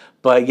daughter.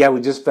 But yeah,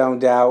 we just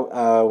found out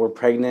we're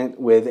pregnant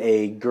with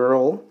a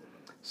girl,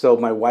 So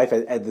my wife,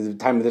 at the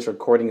time of this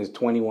recording, is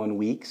 21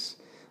 weeks.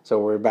 So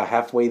we're about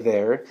halfway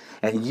there.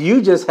 And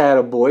you just had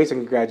a boy, so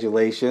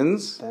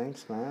congratulations.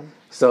 Thanks, man.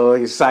 So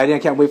exciting. I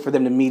can't wait for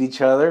them to meet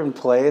each other and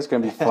play. It's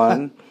going to be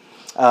fun.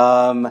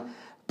 But,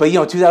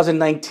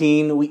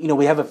 2019,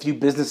 we have a few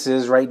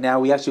businesses right now.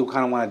 We actually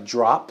kind of want to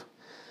drop.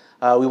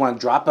 We want to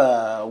drop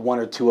one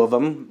or two of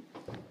them.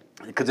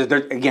 Because,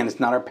 again, it's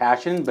not our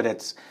passion, but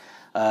it's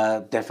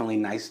definitely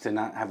nice to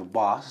not have a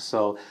boss.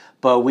 So,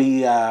 but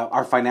we,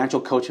 our financial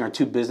coaching, our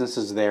two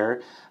businesses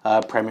there,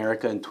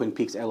 Primerica and Twin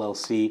Peaks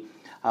LLC,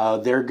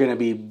 they're going to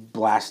be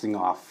blasting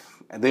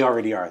off. They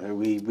already are.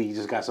 We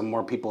just got some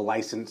more people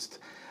licensed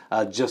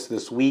just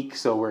this week,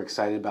 so we're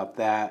excited about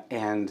that.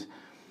 And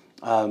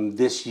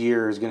this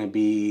year is going to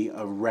be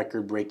a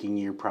record-breaking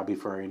year, probably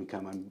for our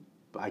income.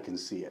 I can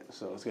see it,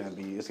 so it's gonna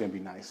be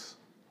nice.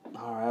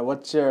 All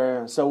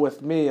right. So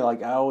with me,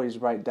 like I always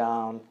write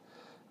down.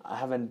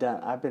 I've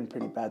been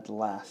pretty bad the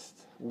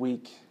last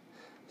week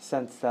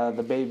since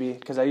the baby,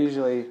 because I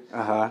usually.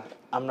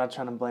 I'm not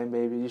trying to blame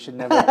baby. You should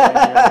never blame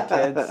your own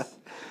kids.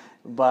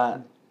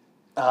 But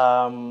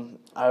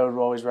I would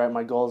always write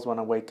my goals when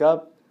I wake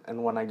up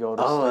and when I go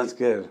to sleep. Oh, that's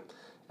good.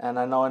 And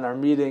I know in our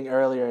meeting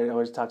earlier, I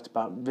always talked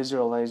about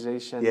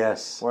visualization.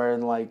 Yes. Where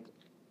like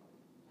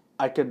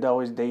I could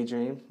always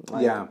daydream.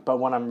 Yeah. But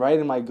when I'm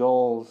writing my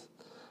goals,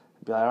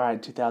 I'd be like, all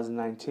right,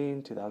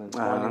 2019,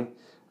 2020.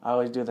 I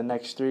always do the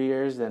next 3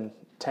 years and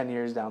 10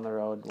 years down the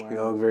road.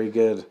 Oh, very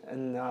good.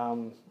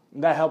 And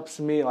that helps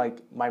me,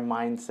 like, my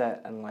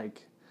mindset and,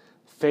 like,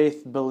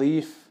 faith,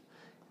 belief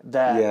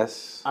that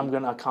Yes. I'm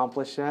going to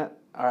accomplish it.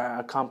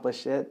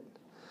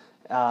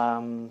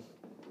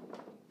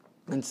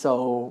 And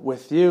so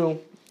with you,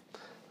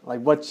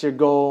 like, what's your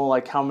goal?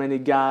 Like, how many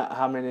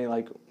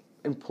like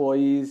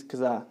employees?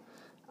 Because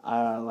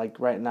like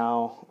right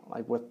now,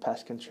 like with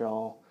pest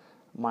control,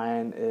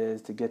 mine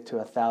is to get to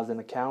 1,000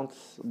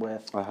 accounts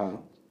with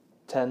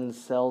 10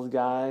 sales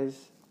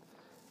guys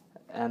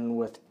and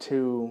with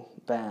 2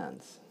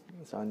 vans.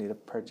 So I need to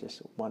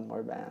purchase 1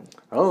 more van.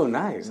 Oh,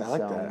 nice! I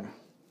like that.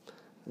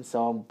 And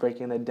so I'm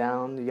breaking it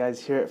down. You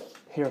guys hear it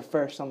here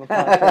first on the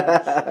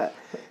podcast.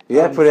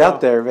 Yeah, put it out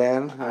there,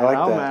 man. I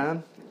like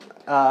that,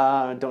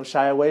 man. Don't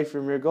shy away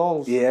from your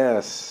goals.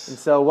 Yes. And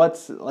so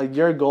what's like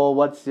your goal?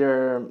 What's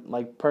your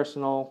like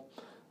personal?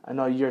 I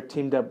know you're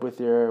teamed up with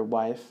your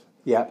wife.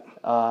 Yep.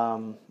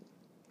 I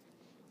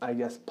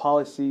guess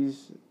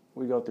policies.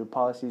 We go through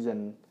policies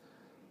and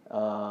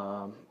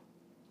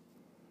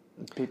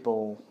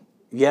people.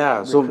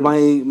 Yeah. So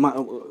my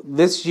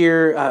this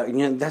year,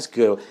 that's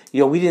good.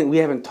 We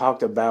haven't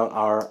talked about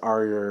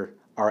our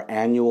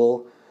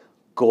annual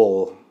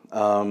goal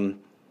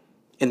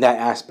in that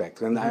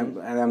aspect, and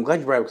I'm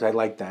glad you brought it because I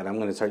like that. I'm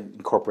going to start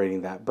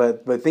incorporating that.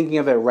 But thinking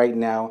of it right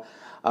now,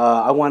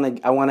 I want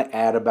to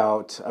add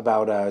about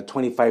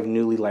 25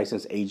 newly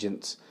licensed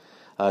agents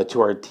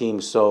to our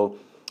team. So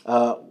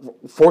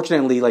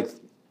fortunately, like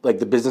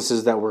the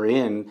businesses that we're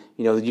in,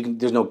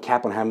 there's no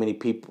cap on how many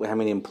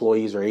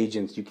employees or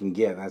agents you can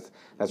get.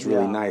 That's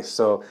really nice.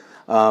 So,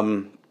 but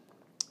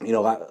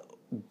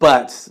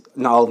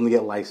not all of them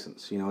get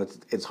licensed.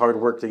 It's hard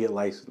work to get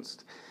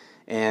licensed,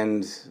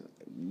 and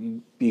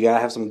you gotta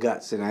have some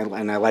guts. And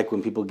I like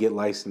when people get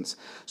licensed.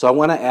 So I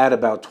want to add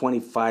about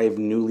 25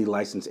 newly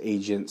licensed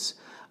agents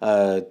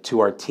to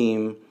our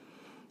team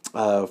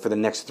for the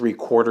next 3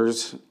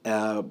 quarters.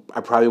 I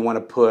probably want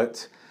to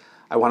put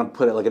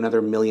like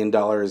another $1 million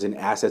in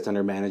assets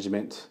under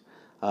management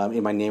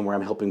in my name, where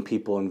I'm helping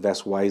people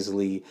invest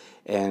wisely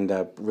and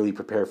really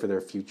prepare for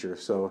their future.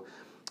 So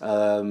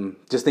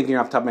just thinking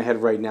off the top of my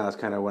head right now, that's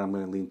kind of what I'm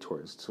going to lean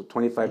towards. So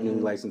 25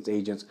 newly licensed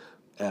agents,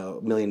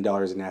 $1 million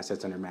in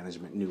assets under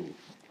management newly.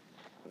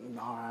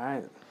 All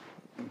right.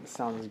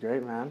 Sounds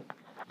great, man.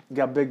 You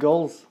got big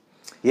goals.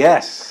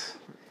 Yes.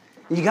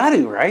 You got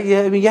to, right?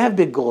 Yeah, I mean, you have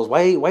big goals.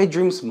 Why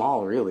dream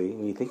small, really,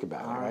 when you think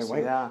about it,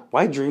 right?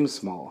 Why dream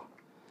small?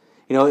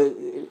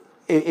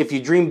 If you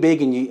dream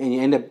big and you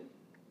end up,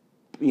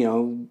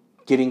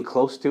 getting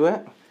close to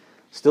it,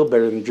 still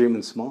better than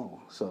dreaming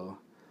small. So,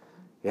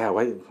 yeah,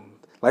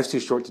 life's too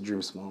short to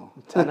dream small.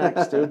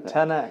 10x, dude,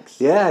 10x.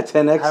 Yeah,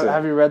 10x.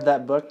 Have you read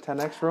that book,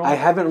 10x Rule? I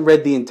haven't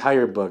read the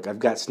entire book. I've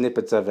got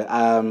snippets of it.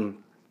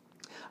 I'm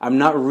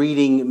not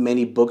reading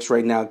many books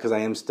right now because I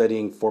am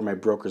studying for my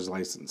broker's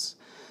license.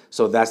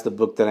 So that's the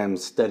book that I'm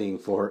studying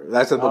for.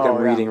 That's the book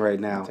I'm reading right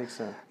now. I think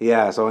so.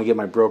 Yeah, so I want to get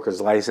my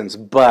broker's license.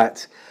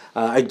 But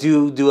I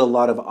do a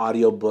lot of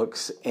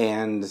audiobooks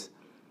and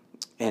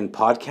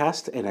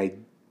podcasts, and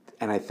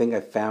I think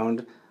I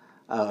found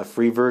a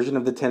free version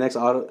of the 10x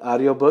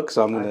audiobook,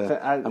 so I'm gonna do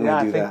that.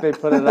 I think they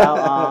put it out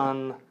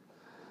on.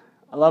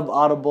 I love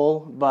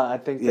Audible, but I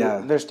think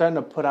they're starting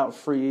to put out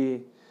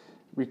free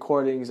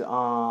recordings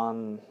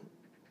on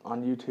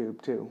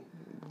YouTube too.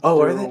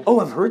 Oh, are they? Oh,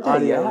 I've heard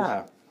that.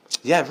 Audios.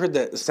 Yeah, I've heard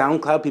that.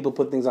 SoundCloud, people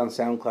put things on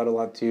SoundCloud a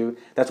lot too.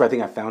 That's why I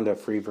think I found a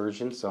free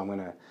version, so I'm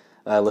gonna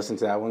listen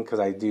to that one because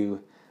I do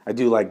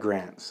like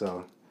Grant.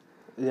 So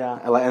yeah,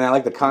 I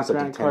like the concept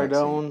Grant of 10x.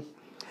 Cardone.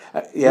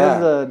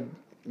 Yeah.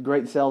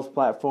 great sales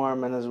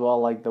platform, and as well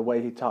like the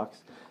way he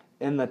talks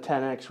in the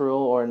 10X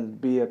Rule or in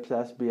Be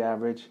Obsessed, Be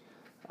Average.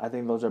 I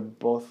think those are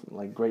both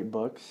like great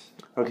books.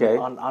 Okay.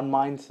 On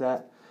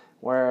mindset,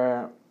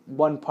 where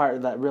one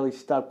part that really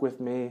stuck with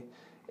me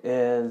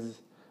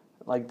is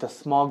like the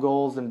small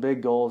goals and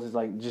big goals is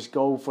like just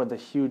go for the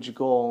huge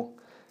goal,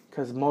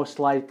 because most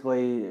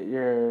likely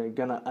you're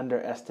gonna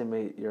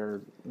underestimate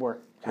your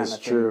work. That's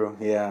true.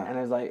 Yeah. And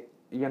it's like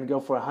you're gonna go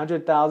for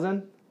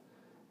 100,000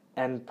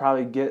 and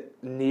probably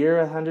get near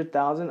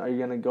 100,000, or you're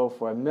gonna go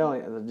for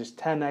 1,000,000, just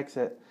 10x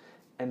it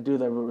and do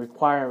the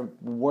required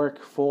work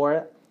for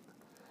it.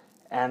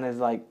 And it's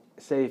like,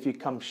 say if you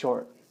come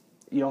short,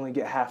 you only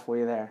get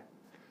halfway there.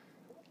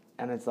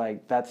 And it's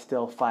like, that's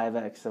still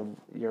 5x of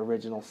your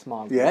original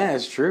small goal. Yeah,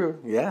 it's true.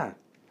 Yeah.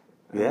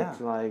 And Yeah.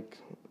 it's like,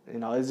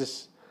 it's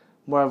just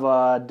more of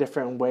a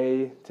different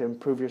way to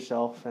improve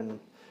yourself and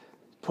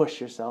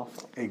push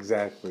yourself.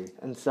 Exactly.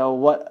 And so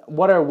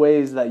what are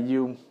ways that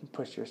you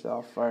push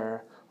yourself,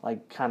 or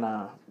like kind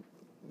of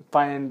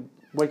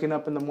waking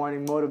up in the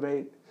morning,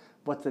 motivate?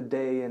 What's a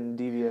day in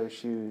DVO's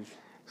shoes?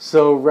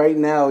 So right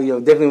now,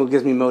 definitely what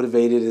gets me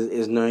motivated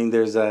is knowing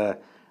there's a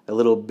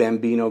little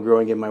bambino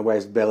growing in my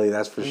wife's belly.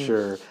 That's for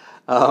sure.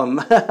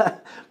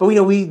 But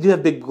we do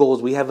have big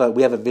goals. We have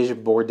a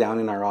vision board down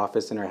in our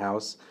office in our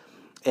house,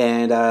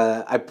 and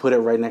I put it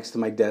right next to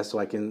my desk so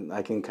I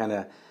can kind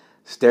of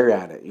stare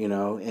at it,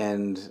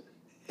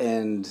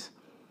 and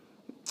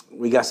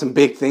we got some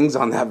big things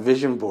on that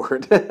vision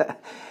board.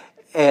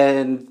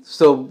 And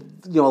so,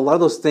 a lot of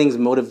those things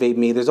motivate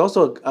me. There's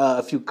also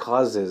a few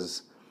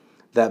causes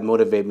that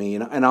motivate me,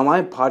 and on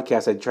my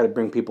podcast, I try to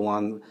bring people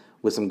on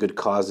with some good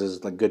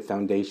causes, like good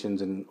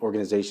foundations and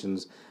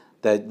organizations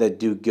that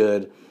do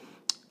good.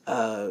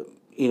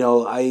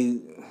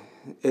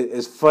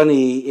 It's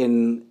funny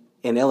in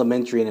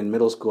elementary and in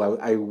middle school,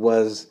 I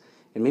was,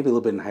 and maybe a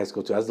little bit in high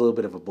school too, I was a little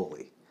bit of a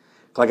bully.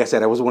 Like I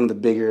said, I was one of the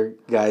bigger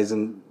guys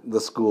in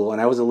the school, and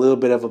I was a little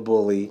bit of a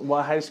bully.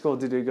 What high school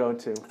did you go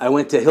to? I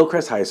went to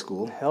Hillcrest High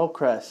School.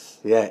 Hillcrest.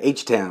 Yeah,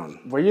 H-Town.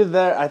 Were you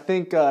there? I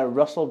think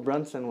Russell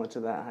Brunson went to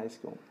that high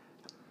school.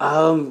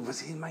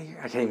 Was he in my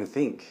year? I can't even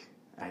think.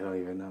 I don't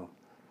even know.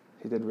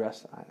 He did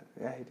wrestling.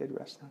 Yeah, he did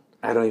wrestling.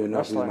 I don't even know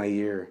if he was my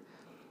year.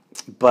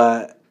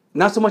 But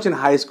not so much in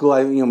high school.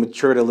 I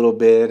matured a little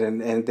bit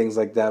and things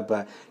like that.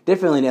 But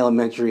definitely in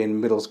elementary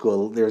and middle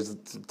school, there's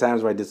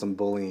times where I did some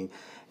bullying.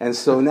 And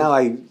so now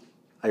I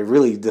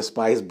really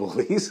despise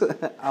bullies.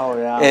 Oh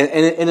yeah.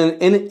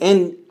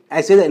 And I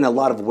say that in a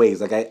lot of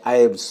ways. Like I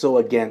am so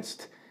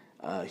against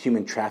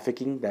human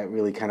trafficking. That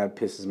really kind of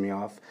pisses me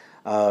off.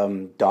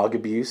 Dog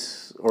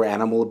abuse, or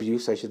animal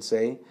abuse, I should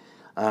say.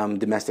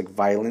 Domestic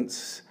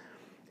violence.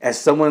 As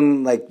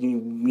someone like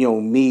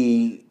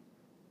me,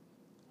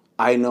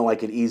 I know I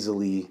could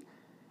easily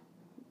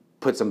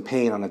put some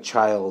pain on a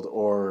child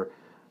or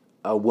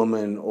a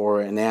woman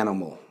or an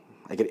animal.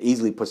 I could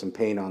easily put some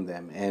pain on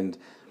them, and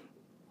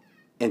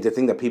to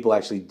think that people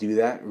actually do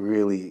that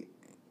really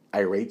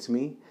irates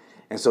me.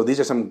 And so these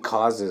are some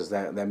causes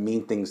that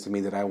mean things to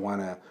me that I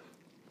want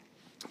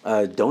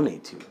to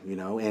donate to,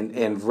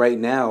 And right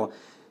now,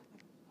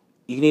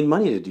 you need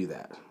money to do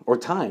that, or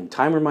time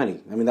or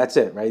money. I mean, that's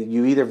it, right?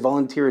 You either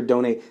volunteer or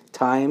donate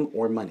time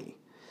or money.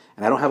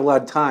 And I don't have a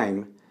lot of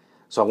time,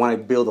 so I want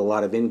to build a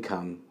lot of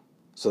income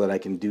so that I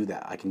can do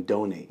that. I can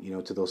donate,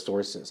 to those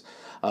sources.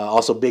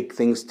 Also, big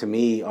things to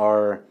me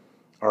are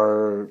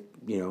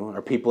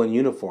people in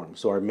uniform.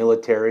 So our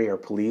military, our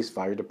police,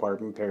 fire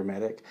department,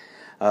 paramedic.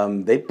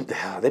 They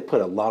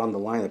put a lot on the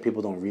line that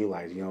people don't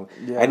realize. Yeah.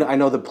 I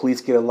know the police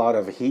get a lot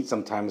of heat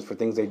sometimes for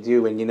things they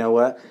do, and you know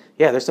what?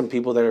 Yeah, there's some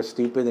people that are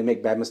stupid, they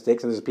make bad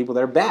mistakes, and there's people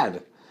that are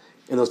bad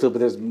in those people. But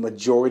there's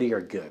majority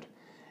are good,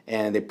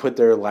 and they put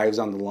their lives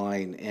on the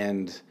line,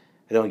 and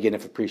I don't get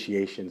enough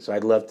appreciation. So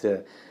I'd love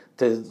to.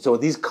 So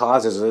these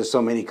causes, there's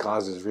so many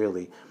causes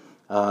really,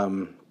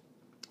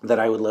 that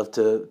I would love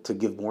to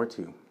give more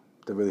to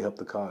really help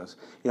the cause.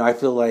 I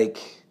feel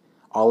like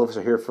all of us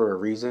are here for a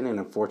reason, and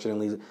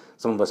unfortunately,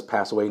 some of us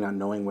pass away not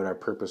knowing what our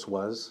purpose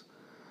was,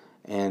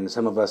 and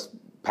some of us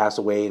pass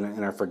away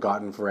and are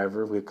forgotten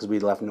forever because we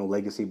left no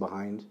legacy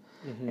behind.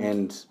 Mm-hmm.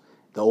 And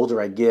the older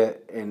I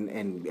get,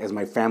 and as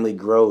my family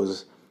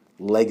grows,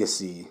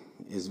 legacy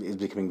is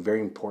becoming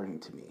very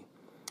important to me.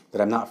 That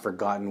I'm not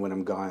forgotten when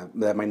I'm gone,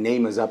 that my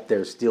name is up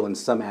there still in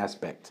some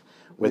aspect,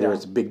 whether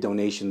it's big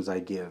donations I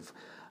give,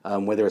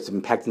 whether it's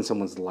impacting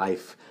someone's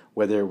life,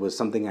 whether it was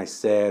something I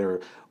said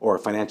or a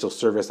financial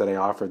service that I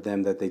offered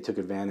them that they took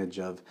advantage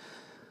of.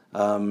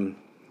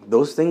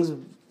 Those things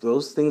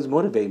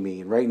motivate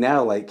me. And right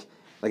now, like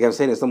I was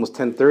saying, it's almost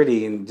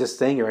 10:30, and just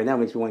saying it right now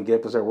makes me want to get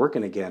up and start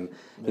working again.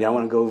 I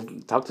want to go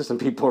talk to some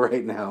people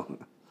right now.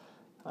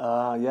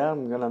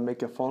 I'm going to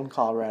make a phone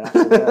call right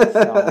after this.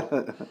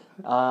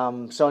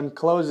 So in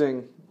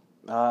closing,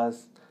 I'll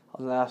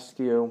ask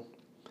you,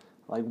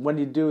 like, when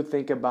you do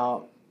think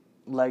about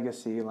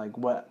legacy, like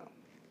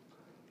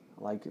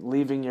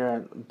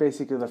leaving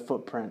basically the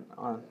footprint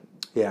on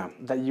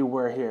that you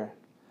were here.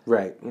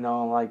 Right.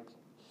 Like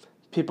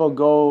people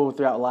go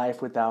throughout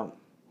life without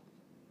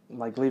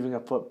like leaving a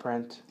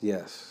footprint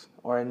Yes.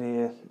 or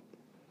any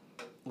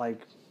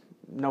like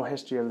no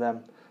history of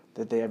them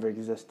that they ever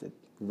existed.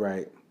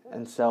 Right.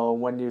 And so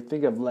when you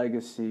think of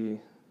legacy,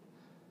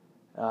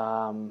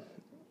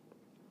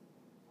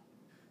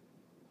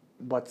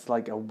 what's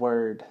like a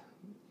word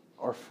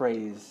or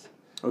phrase?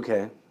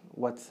 Okay.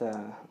 What's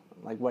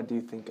like what do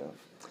you think of?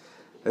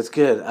 That's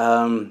good.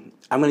 I'm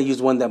going to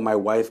use one that my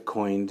wife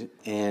coined,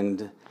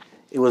 and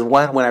it was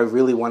one when I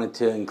really wanted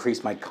to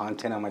increase my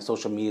content on my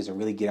social medias and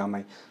really get on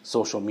my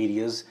social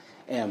medias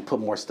and put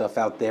more stuff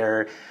out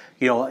there.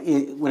 You know,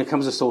 when it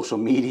comes to social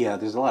media,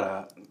 there's a lot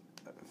of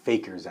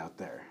fakers out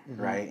there,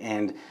 right?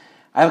 And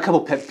I have a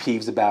couple pet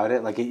peeves about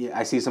it. Like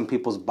I see some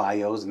people's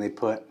bios and they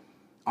put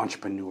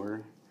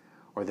entrepreneur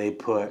or they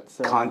put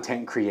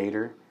content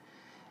creator,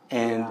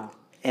 and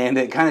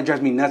it kind of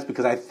drives me nuts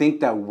because I think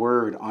that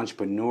word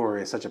entrepreneur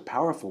is such a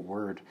powerful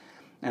word,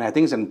 and I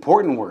think it's an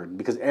important word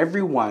because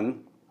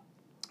everyone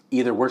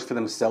either works for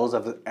themselves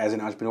as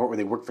an entrepreneur or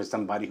they work for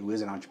somebody who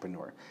is an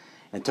entrepreneur,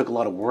 and it took a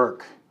lot of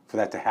work for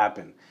that to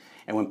happen.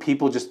 And when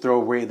people just throw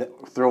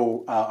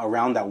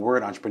around that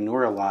word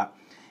entrepreneur a lot,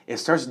 it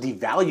starts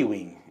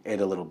devaluing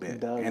it a little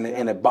bit, and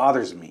it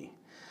bothers me.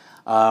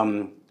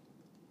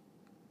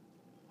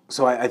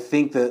 So I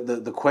think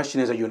the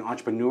question is: are you an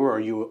entrepreneur,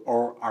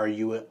 or are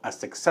you a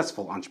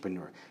successful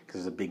entrepreneur?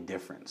 Because there's a big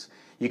difference.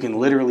 You can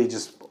literally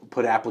just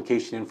put an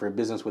application in for a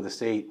business with a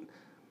state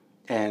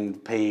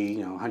and pay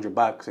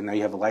 $100, and now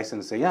you have a license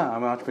and say, yeah,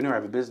 I'm an entrepreneur, I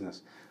have a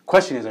business.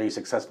 Question is: are you a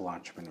successful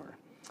entrepreneur?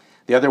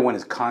 The other one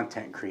is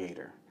content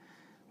creator.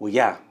 Well,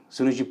 yeah, as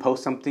soon as you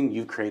post something,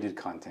 you've created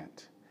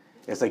content.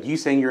 It's like you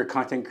saying you're a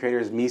content creator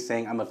is me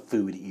saying I'm a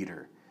food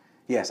eater.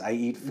 Yes, I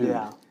eat food.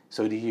 Yeah.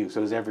 So do you.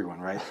 So does everyone,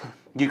 right?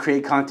 You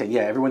create content.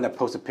 Yeah, everyone that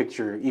posts a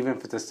picture, even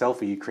if it's a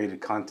selfie, you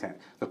created content.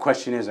 The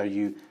question is, are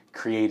you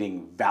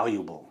creating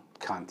valuable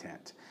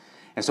content?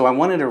 And so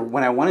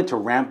when I wanted to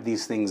ramp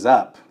these things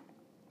up,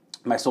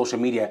 my social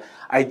media,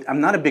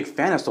 I'm not a big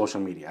fan of social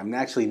media. I'm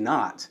actually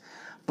not.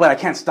 But I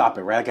can't stop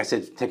it, right? Like I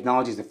said,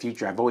 technology is the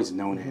future. I've always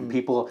known it. And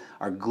people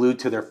are glued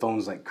to their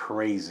phones like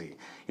crazy.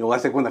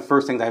 That's like one of the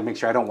first things I make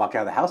sure I don't walk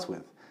out of the house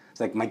with.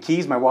 It's like my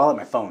keys, my wallet,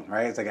 my phone,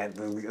 right? It's like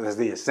that's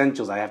the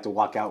essentials I have to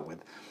walk out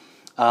with.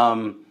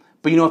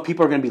 But if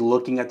people are going to be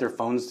looking at their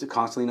phones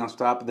constantly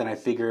nonstop, then I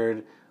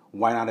figured,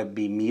 why not it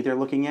be me they're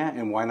looking at,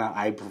 and why not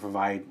I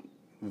provide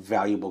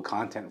valuable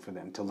content for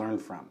them to learn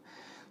from?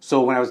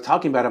 So when I was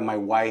talking about it, my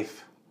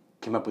wife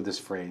came up with this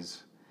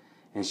phrase,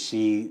 and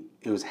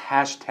it was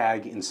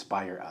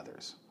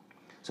 #inspire_others.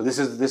 So this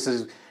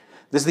is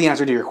the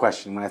answer to your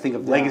question. When I think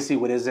of legacy,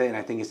 what is it? And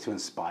I think it's to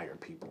inspire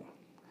people.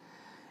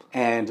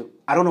 And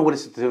I don't know what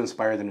it's to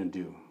inspire them to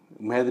do.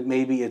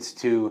 Maybe it's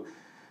to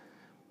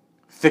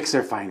fix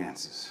their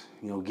finances,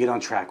 get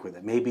on track with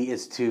it. Maybe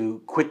it's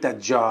to quit that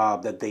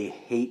job that they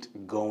hate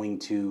going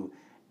to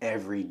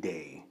every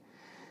day.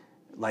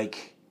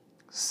 Like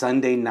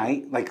Sunday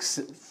night, like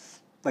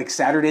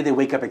Saturday, they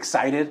wake up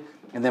excited,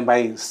 and then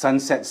by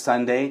sunset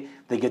Sunday,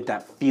 they get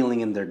that feeling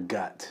in their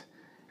gut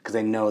because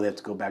they know they have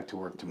to go back to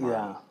work tomorrow.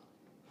 Yeah.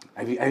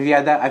 Have you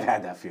had that? I've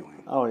had that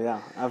feeling. Oh yeah,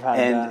 I've had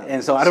that.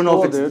 And so I don't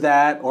know if it's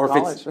that or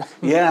college.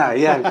 If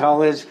it's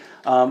college,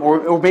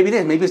 or maybe it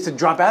is. Maybe it's to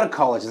drop out of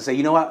college and say,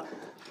 you know what?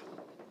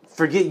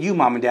 Forget you,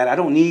 mom and dad. I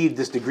don't need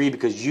this degree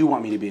because you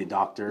want me to be a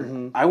doctor.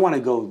 Mm-hmm. I want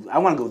to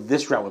go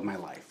this route with my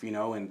life,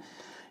 And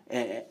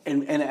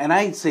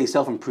I'd say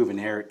self-improvement,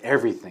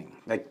 everything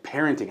like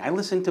parenting. I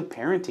listen to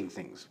parenting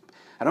things.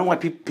 I don't know why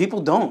people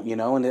don't,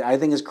 And I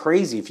think it's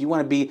crazy. If you want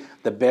to be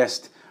the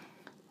best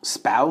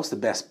spouse, the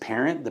best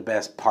parent, the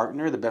best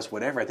partner, the best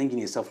whatever, I think you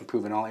need to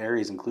self-improve in all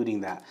areas,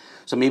 including that.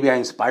 So maybe I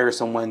inspire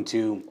someone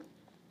to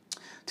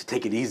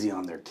take it easy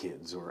on their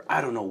kids, or I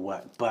don't know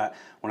what. But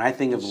when I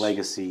think of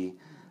legacy,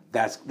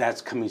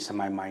 that's coming to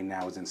my mind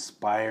now, is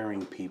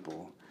inspiring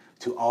people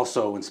to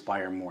also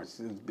inspire more.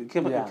 It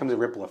becomes a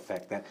ripple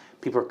effect that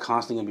people are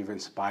constantly going to be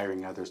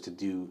inspiring others to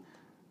do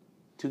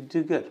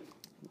good.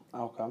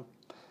 Okay.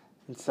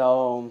 And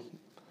so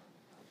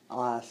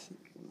I'll ask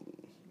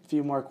a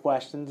few more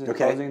questions in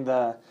closing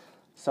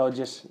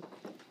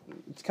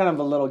it's kind of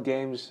a little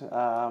games.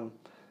 I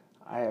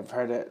have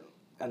heard it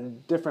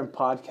on different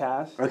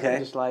podcasts. Okay.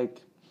 Just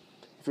like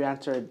if you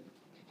answer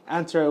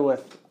it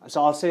with,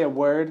 so I'll say a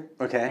word.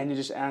 Okay. And you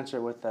just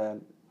answer with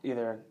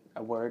either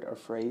a word or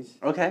phrase.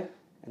 Okay.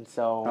 And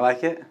so I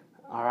like it.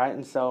 All right.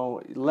 And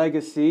so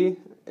legacy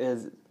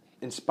is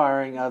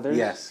inspiring others.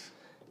 Yes.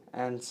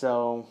 And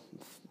so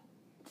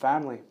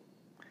family.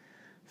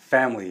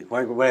 Family.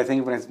 What I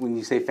think when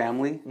you say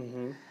family,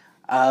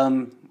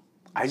 I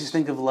just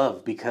think of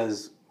love,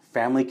 because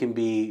family can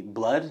be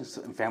blood,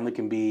 and family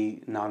can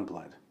be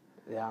non-blood.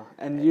 Yeah,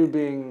 and you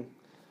being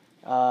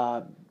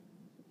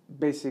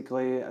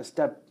basically a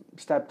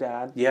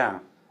stepdad. Yeah.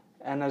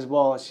 And as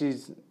well,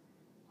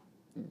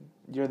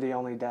 you're the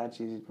only dad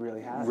she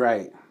really has.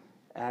 Right.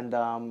 And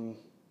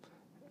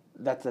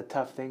that's a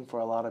tough thing for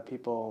a lot of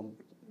people,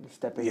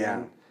 stepping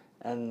in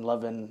and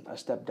loving a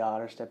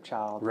stepdaughter,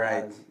 stepchild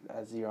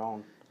as your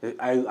own.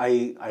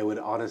 I would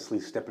honestly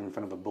step in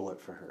front of a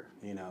bullet for her,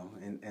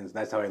 and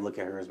that's how I look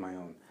at her as my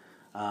own.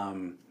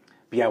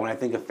 But yeah, when I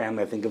think of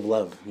family, I think of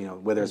love,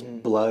 whether it's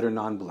blood or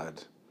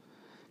non-blood.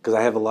 Because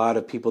I have a lot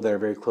of people that are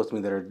very close to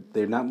me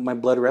they're not my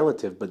blood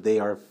relative, but they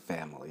are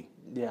family.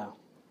 Yeah.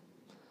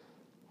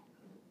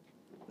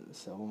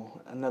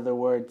 So, another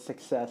word,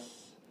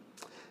 success.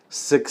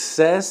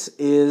 Success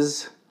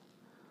is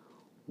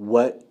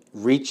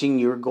reaching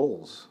your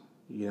goals.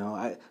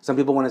 Some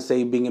people want to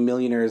say being a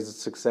millionaire is a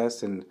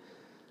success, and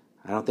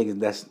I don't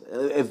think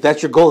if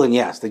that's your goal, then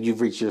yes, that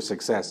you've reached your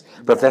success.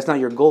 But if that's not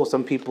your goal,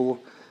 some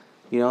people,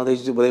 they want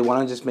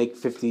to just make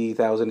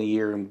 $50,000 a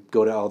year and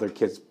go to all their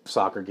kids'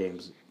 soccer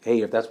games.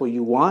 Hey, if that's what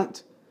you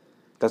want,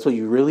 that's what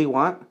you really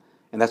want,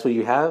 and that's what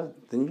you have,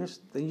 then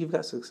you've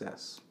got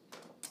success.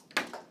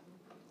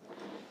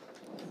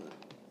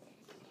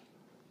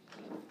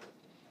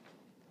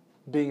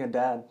 Being a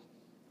dad.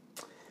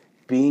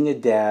 Being a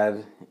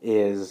dad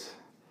is,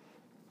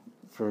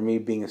 for me,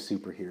 being a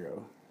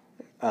superhero.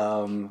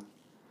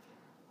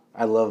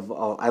 I love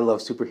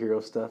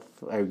superhero stuff.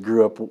 I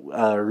grew up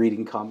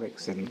reading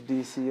comics and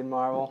DC and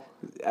Marvel.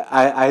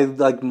 I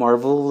like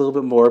Marvel a little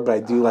bit more, but I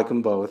do like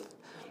them both.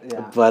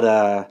 Yeah.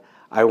 But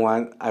I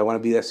want to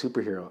be that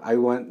superhero. I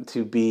want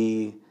to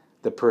be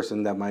the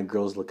person that my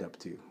girls look up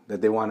to.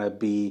 That they want to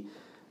be.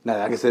 Not,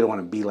 I guess they don't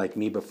want to be like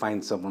me, but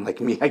find someone like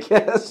me, I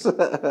guess.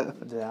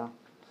 Yeah.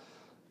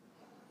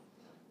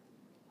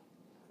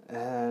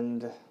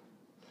 And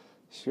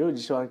shoot,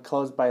 just want to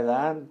close by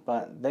that.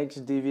 But thanks,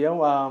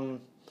 DVO.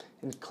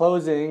 In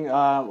closing,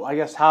 I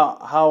guess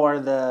how are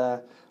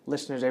the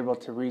listeners able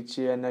to reach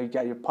you? I know you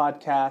got your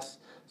podcast,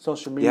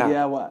 social media.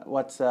 Yeah.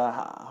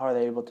 How are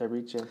they able to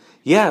reach you?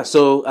 Yeah.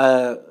 So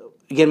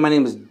again, my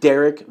name is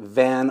Derek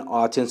Van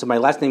Auton. So my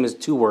last name is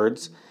 2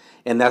 words,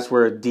 and that's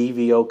where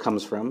DVO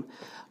comes from.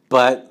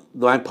 But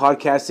my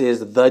podcast is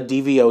The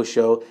DVO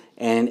Show,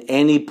 and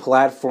any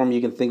platform you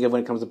can think of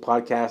when it comes to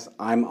podcasts,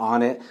 I'm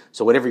on it.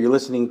 So whatever you're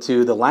listening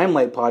to the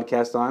Limelight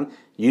podcast on,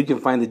 you can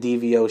find The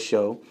DVO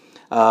Show.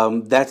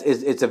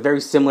 It's a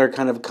very similar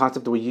kind of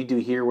concept to what you do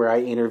here, where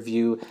I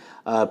interview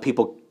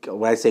people,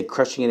 when I say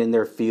crushing it in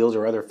their fields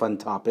or other fun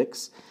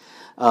topics.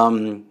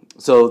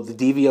 So The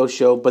DVO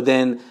Show, but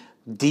then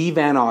D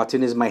Van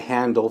Auton is my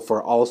handle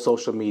for all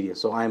social media.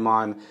 So I'm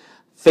on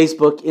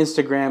Facebook,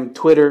 Instagram,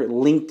 Twitter,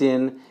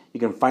 LinkedIn. You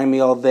can find me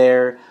all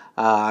there.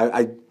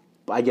 I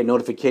get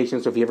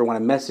notifications, so if you ever want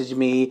to message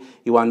me,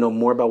 you want to know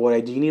more about what I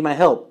do, you need my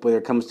help, whether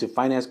it comes to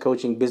finance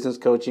coaching, business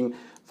coaching,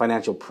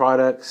 financial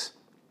products,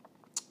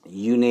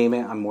 you name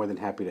it, I'm more than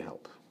happy to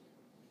help.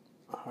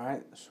 All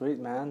right, sweet,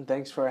 man.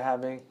 Thanks for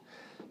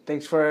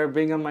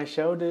being on my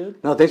show,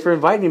 dude. No, thanks for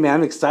inviting me, man.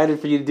 I'm excited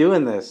for you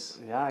doing this.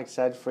 Yeah,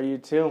 excited for you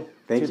too.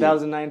 Thank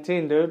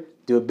 2019, dude.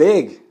 Do it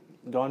big.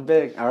 Going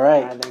big. All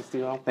right. Thanks,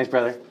 Steve. Thanks,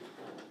 brother.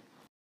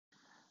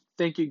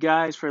 Thank you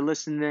guys for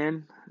listening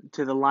in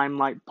to the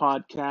Limelight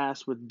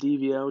podcast with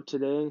DVO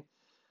today.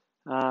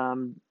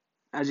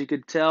 As you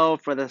could tell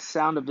for the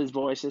sound of his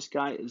voice, this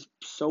guy is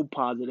so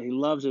positive. He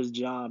loves his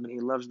job and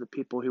he loves the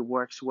people he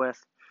works with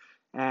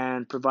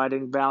and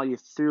providing value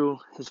through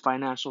his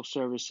financial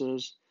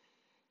services,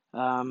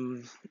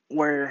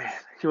 where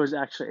he was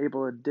actually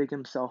able to dig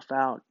himself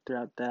out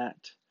throughout that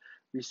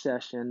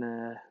recession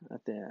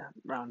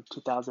around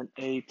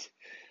 2008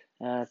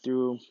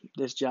 through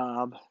this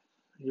job.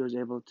 He was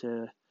able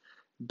to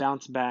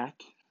bounce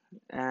back,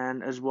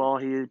 and as well,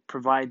 he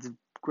provides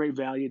great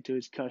value to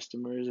his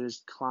customers,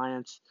 his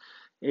clients,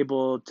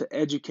 able to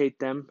educate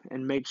them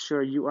and make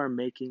sure you are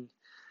making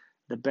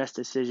the best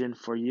decision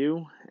for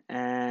you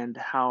and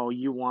how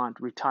you want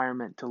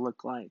retirement to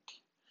look like.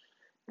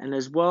 And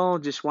as well,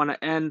 just want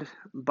to end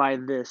by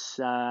this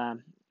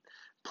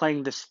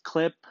playing this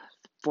clip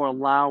for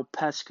Lao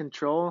Pest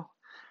Control.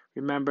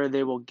 Remember,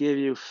 they will give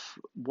you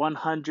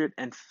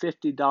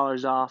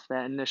 $150 off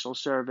that initial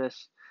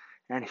service.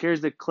 And here's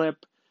the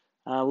clip.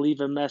 Leave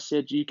a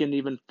message. You can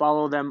even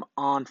follow them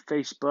on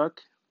Facebook.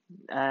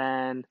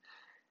 And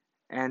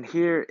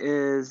here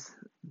is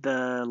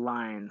the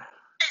line.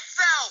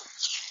 So,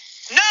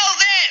 know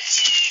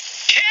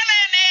this.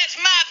 Killing is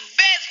my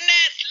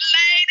business,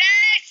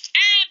 ladies,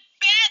 and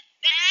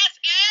business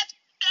is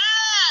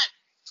good.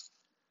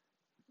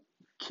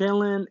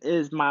 Killing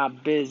is my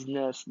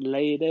business,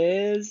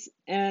 ladies,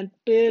 and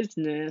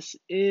business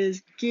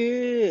is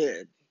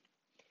good.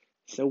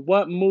 So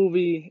what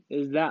movie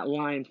is that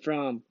line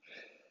from?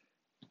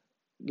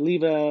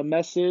 Leave a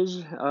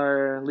message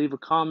or leave a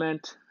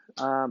comment,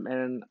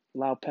 and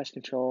Lao Pest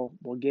Control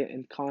will get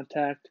in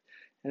contact.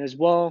 And as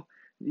well,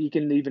 you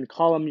can even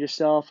call them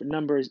yourself. The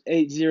number is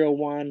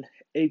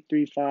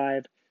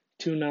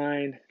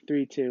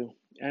 801-835-2932.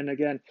 And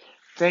again,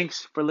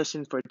 thanks for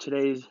listening for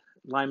today's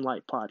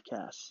Limelight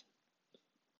podcast.